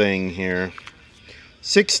Mrs. Thing here.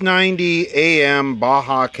 690 AM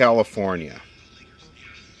Baja California.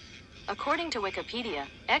 According to Wikipedia,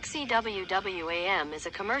 XEWWAM is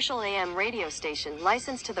a commercial AM radio station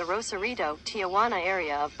licensed to the Rosarito, Tijuana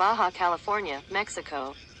area of Baja California,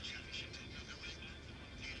 Mexico.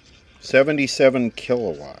 77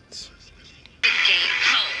 kilowatts.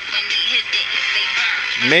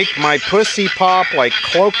 Make my pussy pop like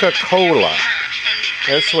Coca-Cola.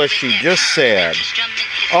 That's what she just said.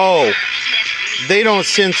 Oh, they don't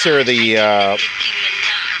censor the,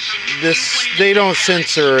 they don't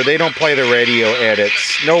censor, they don't play the radio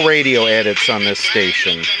edits. No radio edits on this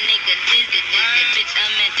station.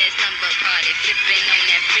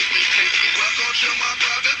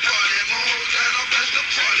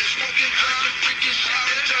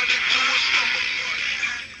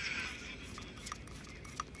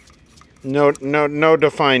 No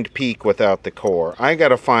defined peak without the core. I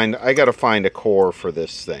gotta find a core for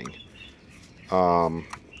this thing.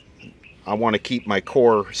 I want to keep my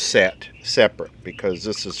core set separate because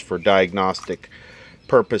this is for diagnostic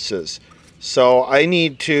purposes. So I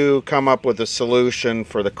need to come up with a solution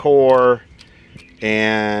for the core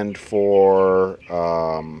and for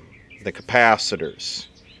the capacitors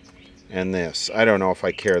and this. I don't know if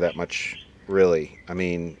I care that much, really. I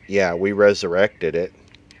mean, yeah, we resurrected it.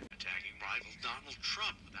 Attacking rival Donald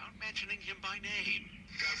Trump without mentioning him by name.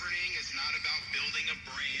 Governing is not about building a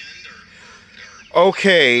brand or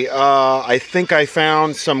Okay, I think I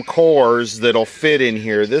found some cores that'll fit in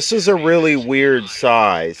here. This is a really weird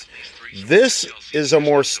size. This is a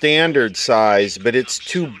more standard size, but it's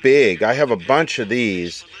too big. I have a bunch of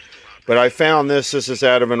these, but I found this. This is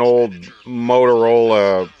out of an old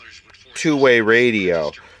Motorola two-way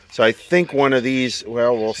radio. So I think one of these,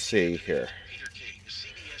 well, we'll see here.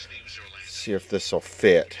 See if this will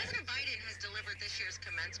fit. President Biden has delivered this year's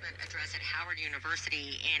commencement address at Howard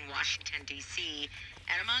University in Washington, D.C.,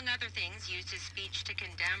 and among other things, used his speech to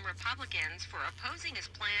condemn Republicans for opposing his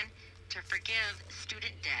plan to forgive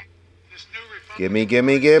student debt. Gimme.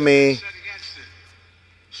 Suing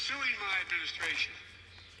my administration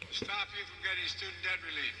to stop you from getting student debt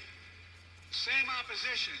relief. Same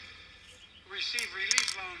opposition who receive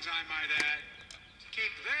relief loans, I might add, to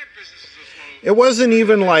keep their businesses afloat. It wasn't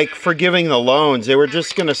even like forgiving the loans. They were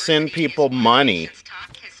just going to send people money,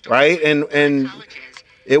 right? And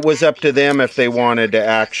it was up to them if they wanted to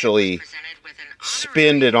actually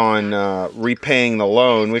spend it on repaying the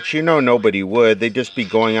loan, which you know nobody would. They'd just be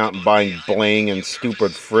going out and buying bling and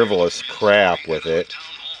stupid frivolous crap with it.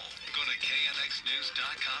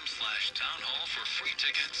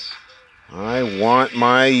 I want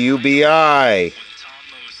my UBI.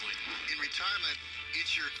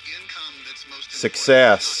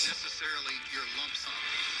 Success.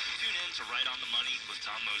 Tune in to Right on the Money with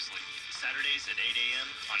Tom Mosley. Saturdays at 8 a.m.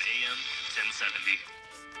 on AM 1070.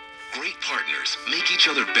 Great partners make each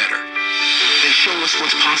other better. They show us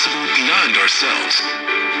what's possible beyond ourselves.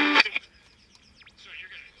 So you're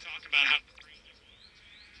going to talk about how...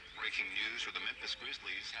 Breaking news where the Memphis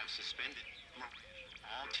Grizzlies have suspended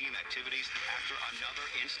all team activities after another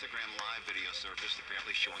Instagram live video surfaced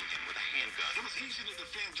apparently showing him with a handgun. It was easy to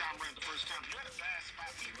defend John Moran the first time. You had a bad spot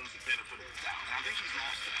when you lose the benefit of the doubt. I think he's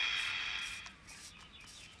lost it.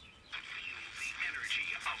 Feel the energy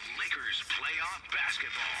of Lakers playoff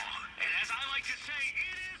basketball. And as I like to say,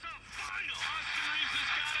 it is a final. Austin Reeves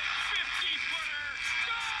has got it. 50-footer.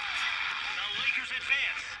 Good! The Lakers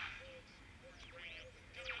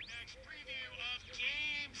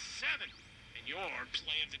your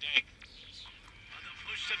play of the day.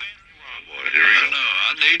 Boy, here we go. No,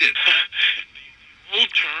 I need it. Old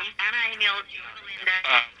term.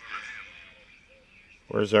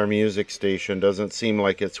 Where's our music station? Doesn't seem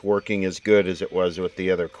like it's working as good as it was with the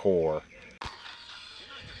other core.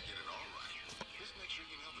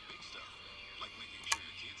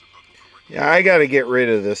 Yeah, I gotta get rid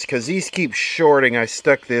of this because these keep shorting. I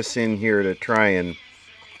stuck this in here to try and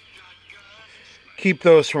keep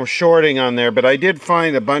those from shorting on there, but I did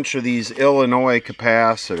find a bunch of these Illinois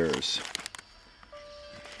capacitors,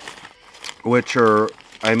 which are,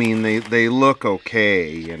 I mean, they look okay,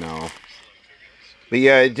 you know. But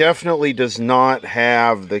yeah, it definitely does not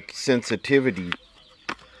have the sensitivity.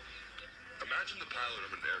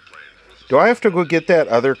 Do I have to go get that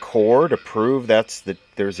other core to prove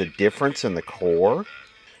there's a difference in the core?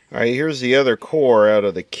 Alright, here's the other core out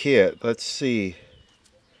of the kit. Let's see.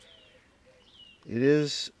 It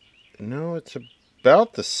is, no, it's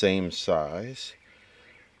about the same size.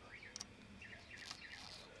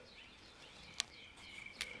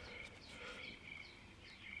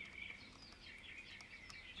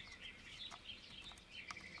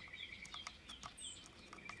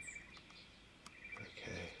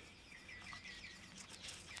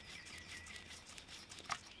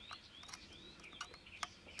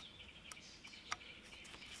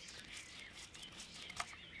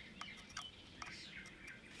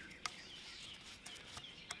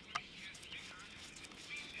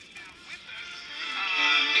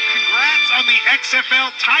 Congrats on the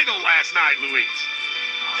XFL title last night, Luis.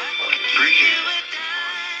 Appreciate it.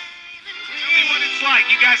 Tell me what it's like.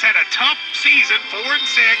 You guys had a tough season,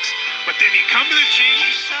 4-6, but then you come to the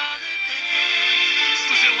Chiefs. What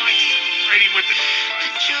was it like celebrating with the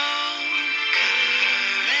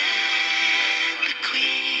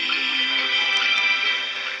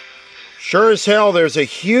Sure as hell, there's a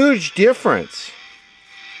huge difference.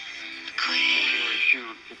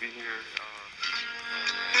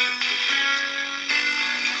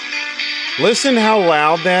 Listen how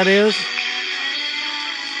loud that is.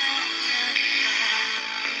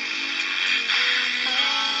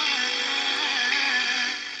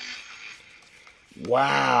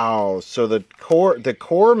 Wow. So the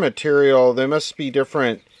core material, there must be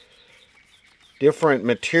different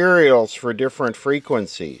materials for different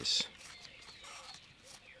frequencies.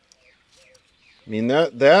 I mean,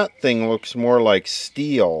 that thing looks more like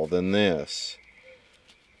steel than this.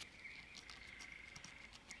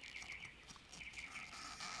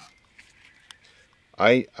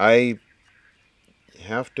 I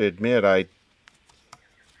have to admit, I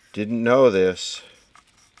didn't know this.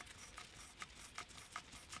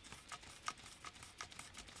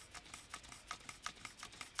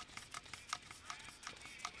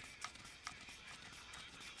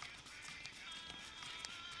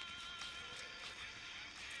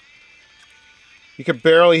 You could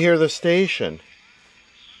barely hear the station.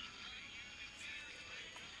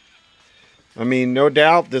 I mean, no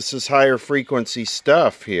doubt this is higher frequency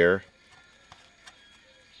stuff here.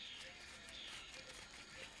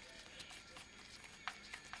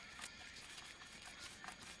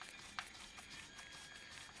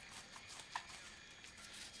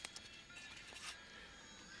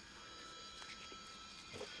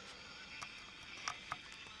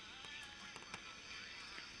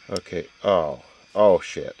 Okay, oh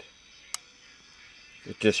shit.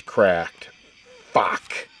 It just cracked.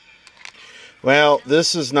 Fuck. Well,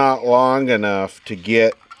 this is not long enough to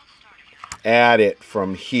get at it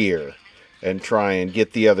from here and try and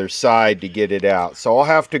get the other side to get it out. So I'll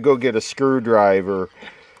have to go get a screwdriver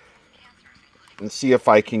and see if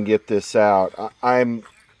I can get this out.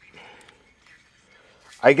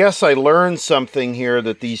 I guess I learned something here,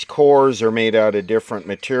 that these cores are made out of different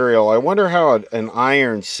material. I wonder how an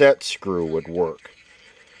iron set screw would work.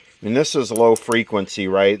 I mean, this is low frequency,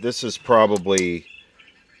 right? This is probably,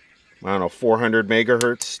 I don't know, 400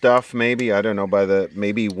 megahertz stuff, maybe. I don't know,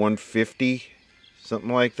 maybe 150,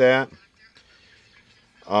 something like that.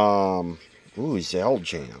 Ooh, Zell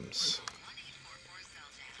jams.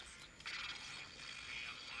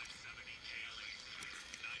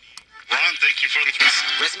 Ron, thank you for the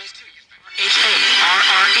Resumes to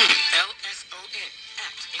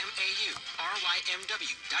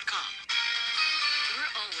HARRELSON@MAURYMW.com.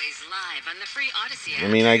 We're always live on the free Odyssey app. I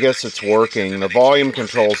mean, I guess it's working. The volume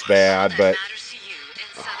control's bad, but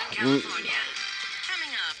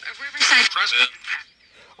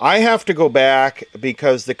I have to go back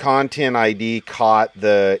because the content ID caught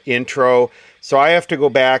the intro. So I have to go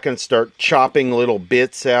back and start chopping little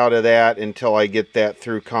bits out of that until I get that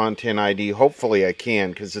through content ID. Hopefully I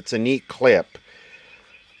can, because it's a neat clip.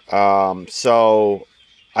 So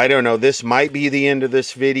I don't know, this might be the end of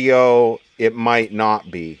this video. It might not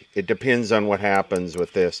be. It depends on what happens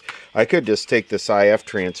with this. I could just take this IF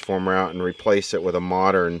transformer out and replace it with a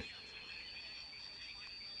modern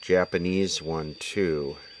Japanese one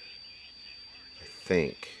too. I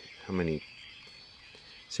think. How many?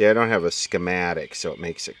 See, I don't have a schematic, so it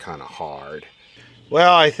makes it kind of hard.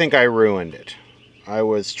 Well, I think I ruined it. I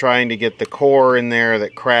was trying to get the core in there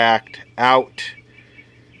that cracked out,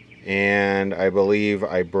 and I believe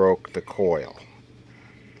I broke the coil.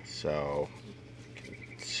 So, you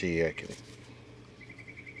can see I can...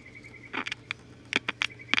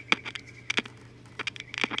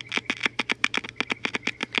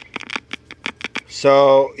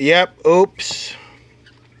 So, yep, oops.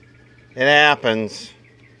 It happens.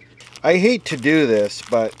 I hate to do this,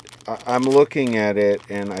 but I'm looking at it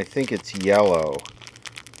and I think it's yellow.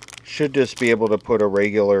 Should just be able to put a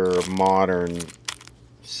regular modern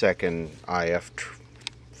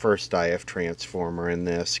first IF transformer in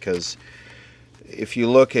this, because if you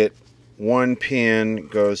look at, one pin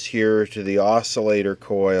goes here to the oscillator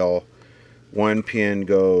coil, one pin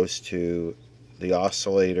goes to the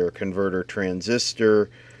oscillator converter transistor,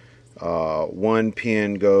 one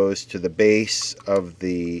pin goes to the base of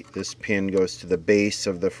this pin goes to the base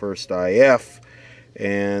of the first IF,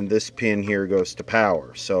 and this pin here goes to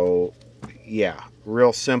power. So yeah,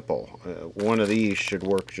 real simple. One of these should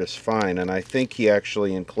work just fine, and I think he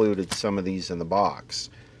actually included some of these in the box.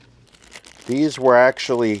 These were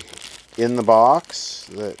actually in the box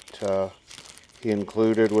that he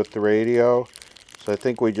included with the radio, so I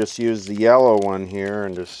think we just use the yellow one here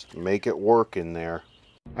and just make it work in there.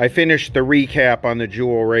 I finished the recap on the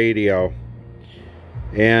Jewel radio,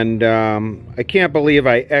 and I can't believe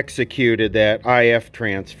I executed that IF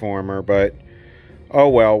transformer, but oh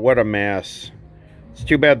well, what a mess. It's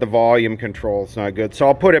too bad the volume control's not good. So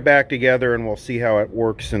I'll put it back together and we'll see how it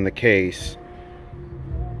works in the case.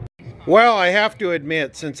 Well, I have to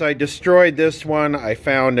admit, since I destroyed this one, I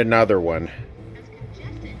found another one.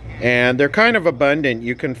 And they're kind of abundant.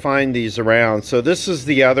 You can find these around. So this is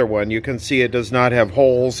the other one. You can see it does not have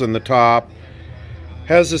holes in the top.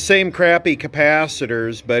 Has the same crappy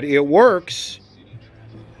capacitors, but it works.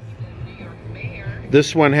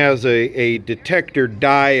 This one has a detector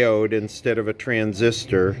diode instead of a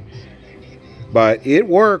transistor. But it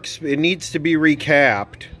works. It needs to be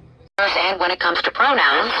recapped. And when it comes to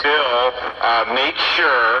pronouns, This bill makes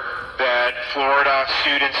sure that Florida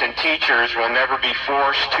students and teachers will never be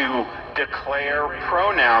forced to declare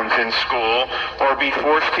pronouns in school or be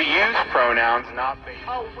forced to use pronouns not based.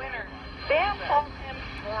 Oh, winner. Bam calls him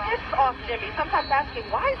pissed off Jimmy, sometimes asking,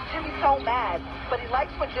 why is Jimmy so mad? But he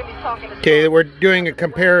likes when Jimmy's talking to Okay, we're doing a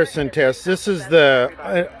comparison test. This is the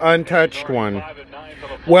untouched one.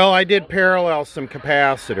 Well, I did parallel some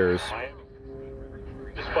capacitors.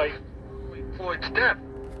 Despite Floyd's death.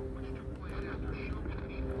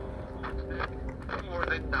 More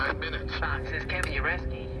than 9 minutes. This can't be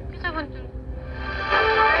risky.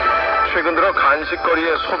 최근 들어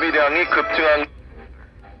간식거리의 소비량이 급증한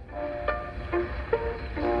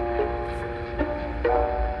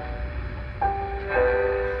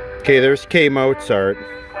Okay, there's K Mozart.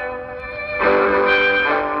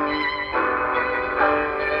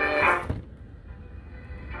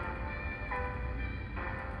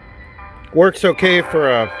 Works okay for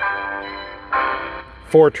a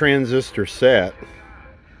 4 transistor set.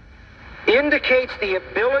 indicates the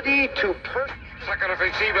ability to sacar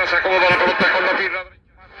ofensiva, se acomoda la pelota con la tierra derecha.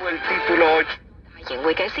 El título 8.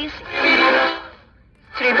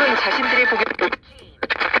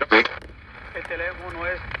 El teléfono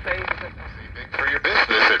es 6. For your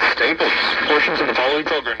business at Staples. Portions of the following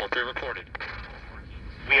program will be recorded.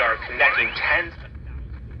 We are connecting tens of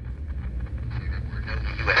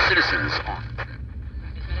U.S. citizens on.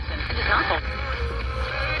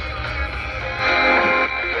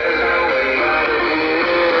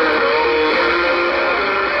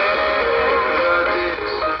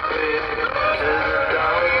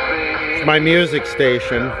 It's my music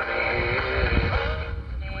station.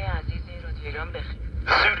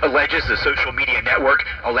 The suit alleges the social media network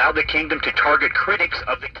allowed the kingdom to target critics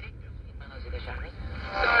of the kingdom.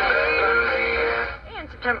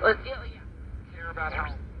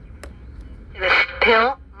 this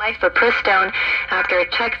pill, life for Pristone, after a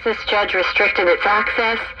Texas judge restricted its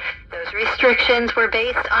access. Those restrictions were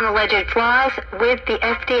based on alleged flaws with the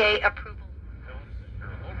FDA approval.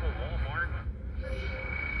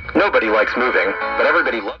 Nobody likes moving, but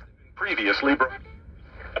everybody loves it previously.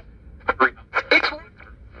 It's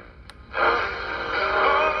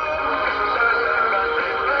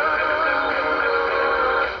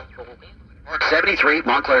Mark 73,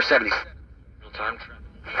 Montclair 77. Real-time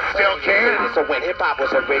still can. So when hip-hop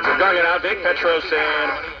was original. Going it out, Vic Petro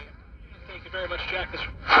saying. Thank you very much, Jack.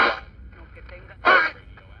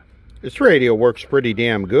 This radio works pretty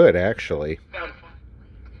damn good, actually.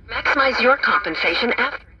 Maximize your compensation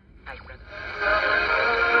after.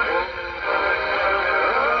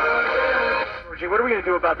 What are we going to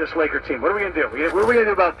do about this Laker team? What are we going to do? What are we going to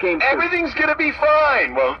do about game 2? Everything's going to be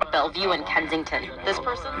fine. Well, Bellevue and Kensington. This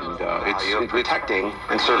person? it's protecting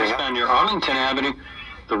and serving. On your Arlington Avenue,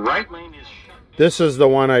 the right lane is. This is the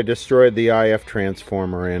one I destroyed the IF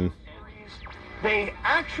transformer in. They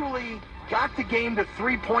actually got the game to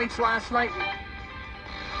 3 points last night.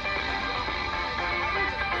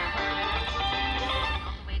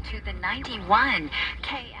 To the 91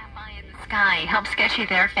 KFI in the sky helps get you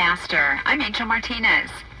there faster. I'm Angel Martinez.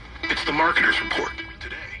 It's the Marketers Report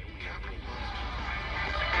today.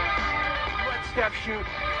 Let Steph shoot.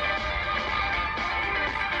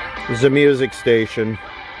 This is a music station.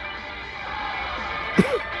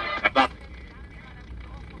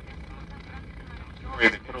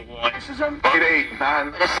 Racism?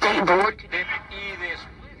 889. The state board.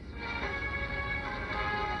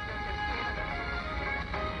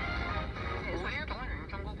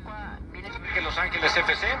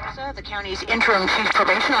 The county's interim chief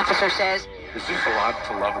probation officer says There's just a lot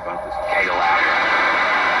to love about this. Kegel out.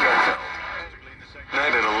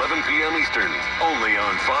 Night at 11 p.m. Eastern, only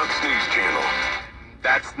on Fox News Channel.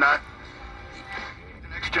 That's not the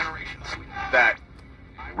next generation. That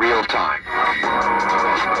real time.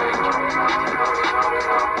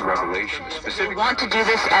 Revelation specific. we want to do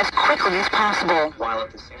this as quickly as possible. While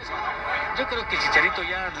at the same time. Yo creo que Chicharito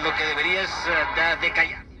ya lo que debería es de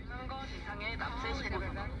callar.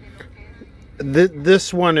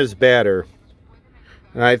 This one is better.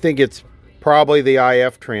 And I think it's probably the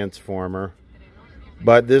IF transformer.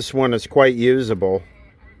 But this one is quite usable.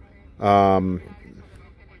 I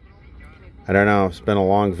don't know. It's been a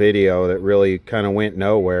long video that really kind of went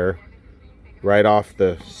nowhere. Right off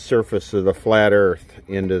the surface of the flat earth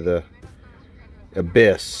into the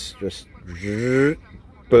abyss. Just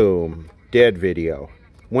boom. Dead video.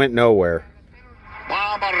 Went nowhere. To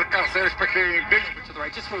the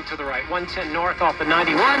right, just move to the right. 110 north off the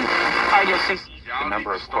 91. Radio 6. The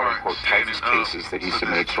number of quote-unquote typhus cases that he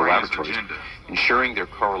submits to laboratories, ensuring their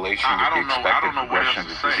correlation with the expected progression of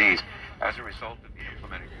the disease as a result of the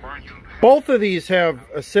implemented quarantine. Both of these have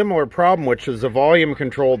a similar problem, which is the volume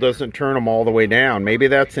control doesn't turn them all the way down. Maybe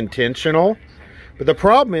that's intentional, but the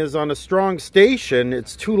problem is on a strong station,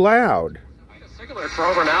 it's too loud. Circular for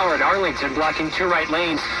over an hour at Arlington, blocking 2 right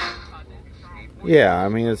lanes. Yeah, I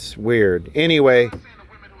mean, it's weird. Anyway,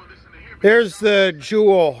 there's the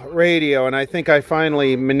Jewel radio, and I think I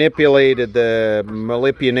finally manipulated the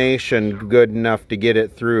manipulation good enough to get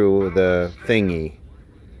it through the thingy.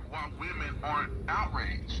 While women aren't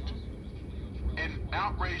outraged, and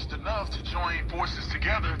outraged enough to join forces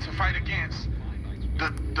together to fight against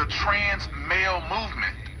the trans male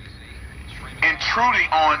movement, intruding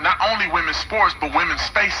on not only women's sports, but women's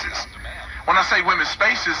spaces. When I say women's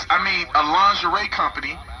spaces, I mean a lingerie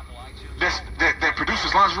company that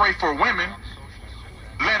produces lingerie for women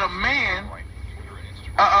let a man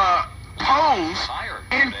pose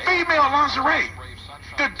in female lingerie.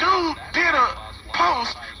 The dude did a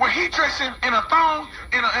post where he dressed in a thong,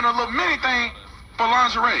 in a little mini thing for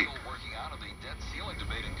lingerie.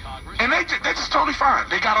 And they just totally fine.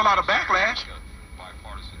 They got a lot of backlash.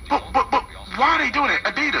 But why are they doing it?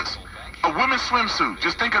 Adidas. A women's swimsuit.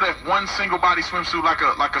 Just think of that one single body swimsuit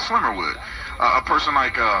like a swimmer would. A person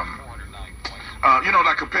like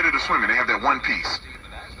like competitive swimming. They have that one piece.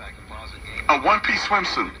 A one-piece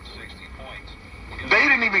swimsuit. They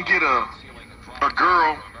didn't even get a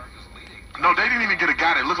girl. No, they didn't even get a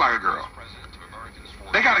guy that looked like a girl.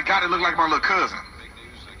 They got a guy that looked like my little cousin.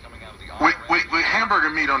 With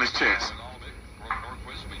hamburger meat on his chest.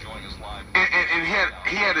 And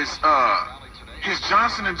he had his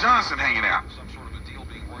Johnson & Johnson hanging out,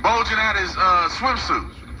 bulging out his swimsuit.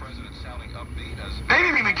 They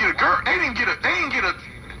didn't even get a girl. They didn't get a.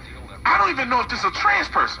 I don't even know if this is a trans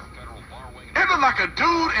person. It looked like a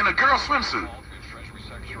dude in a girl swimsuit.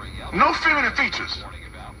 No feminine features.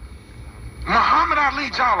 Muhammad Ali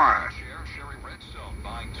jawline.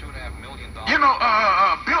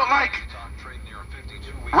 Built like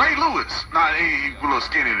Ray Lewis. Nah, he a little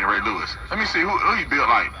skinnier than Ray Lewis. Let me see who he built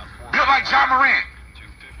like. Built like John Morant.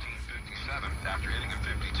 After hitting a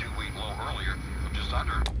 52-week low earlier of just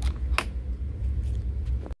under.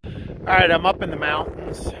 Alright, I'm up in the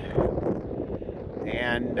mountains.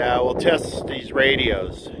 And we'll test these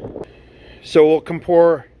radios. So we'll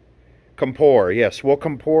compare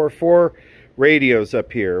 4 radios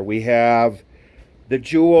up here. We have The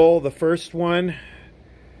Jewel, the first one,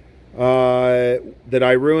 that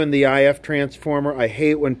I ruined the IF transformer. I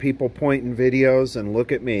hate when people point in videos and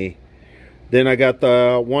look at me. Then I got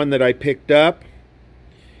the one that I picked up.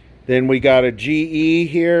 Then we got a GE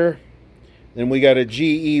here. Then we got a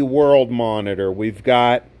GE World monitor. We've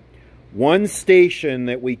got one station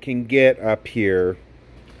that we can get up here.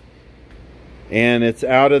 And it's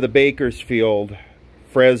out of the Bakersfield,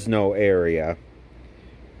 Fresno area.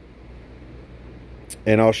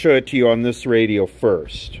 And I'll show it to you on this radio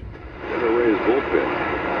first. Ray's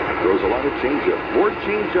bullpen throws a lot of changeups. More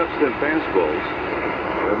changeups than fastballs.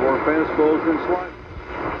 And more fastballs than sliders.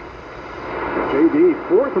 JD,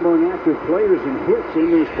 fourth among active players in hits in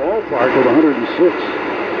this ballpark with 106.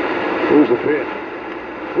 Here's the pitch.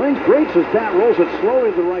 Swings, breaks his bat, rolls it slowly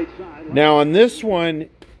to the right side. Now on this one,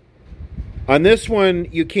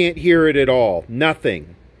 you can't hear it at all.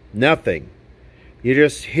 Nothing. Nothing. You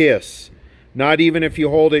just hiss. Not even if you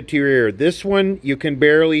hold it to your ear. This one, you can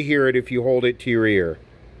barely hear it if you hold it to your ear.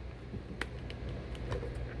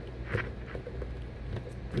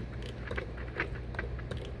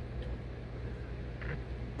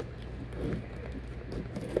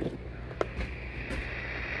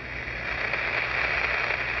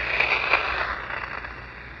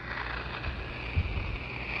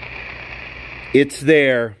 It's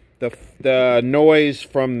there. The noise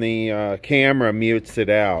from the camera mutes it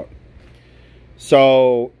out.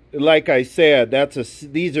 So, like I said,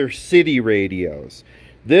 these are city radios.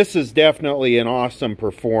 This is definitely an awesome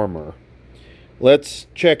performer. Let's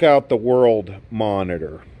check out the World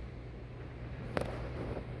monitor.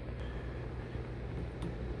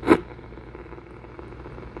 Well,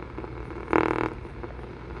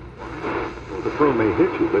 the throw may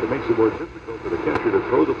hit you, but it makes it more difficult for the catcher to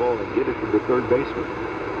throw the ball and get it to the third baseman.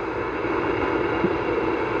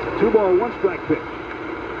 2-ball, 1-strike pitch.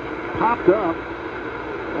 Popped up.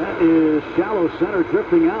 That is shallow center,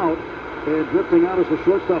 drifting out. And drifting out is the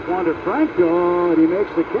shortstop, Wander Franco. And he makes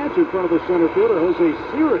the catch in front of the center fielder, Jose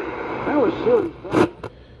Siri. That was Siri's.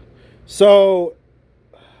 So,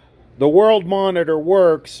 the World monitor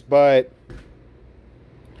works, but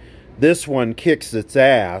this one kicks its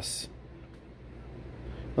ass.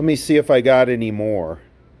 Let me see if I got any more.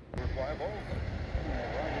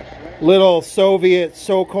 Little Soviet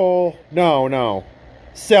Sokol. No.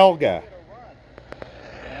 Selga.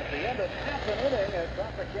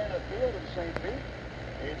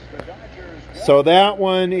 So that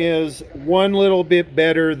one is one little bit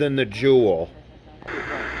better than the Jewel.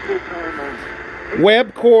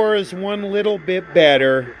 Webcore is one little bit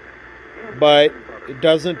better, but it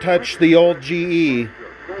doesn't touch the old GE.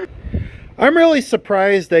 I'm really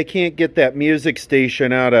surprised I can't get that music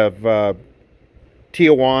station out of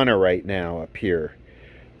Tijuana right now up here.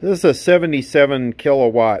 This is a 77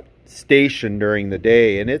 kilowatt station during the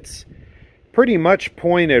day, and it's pretty much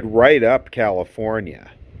pointed right up California.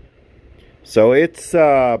 So it's,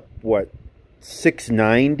 what,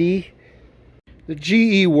 690? The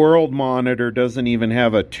GE World monitor doesn't even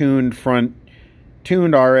have a tuned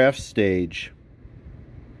RF stage.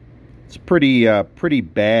 It's pretty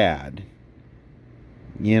bad.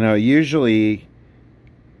 You know, usually,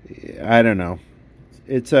 I don't know.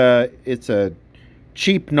 It's a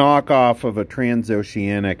cheap knockoff of a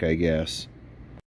Transoceanic, I guess.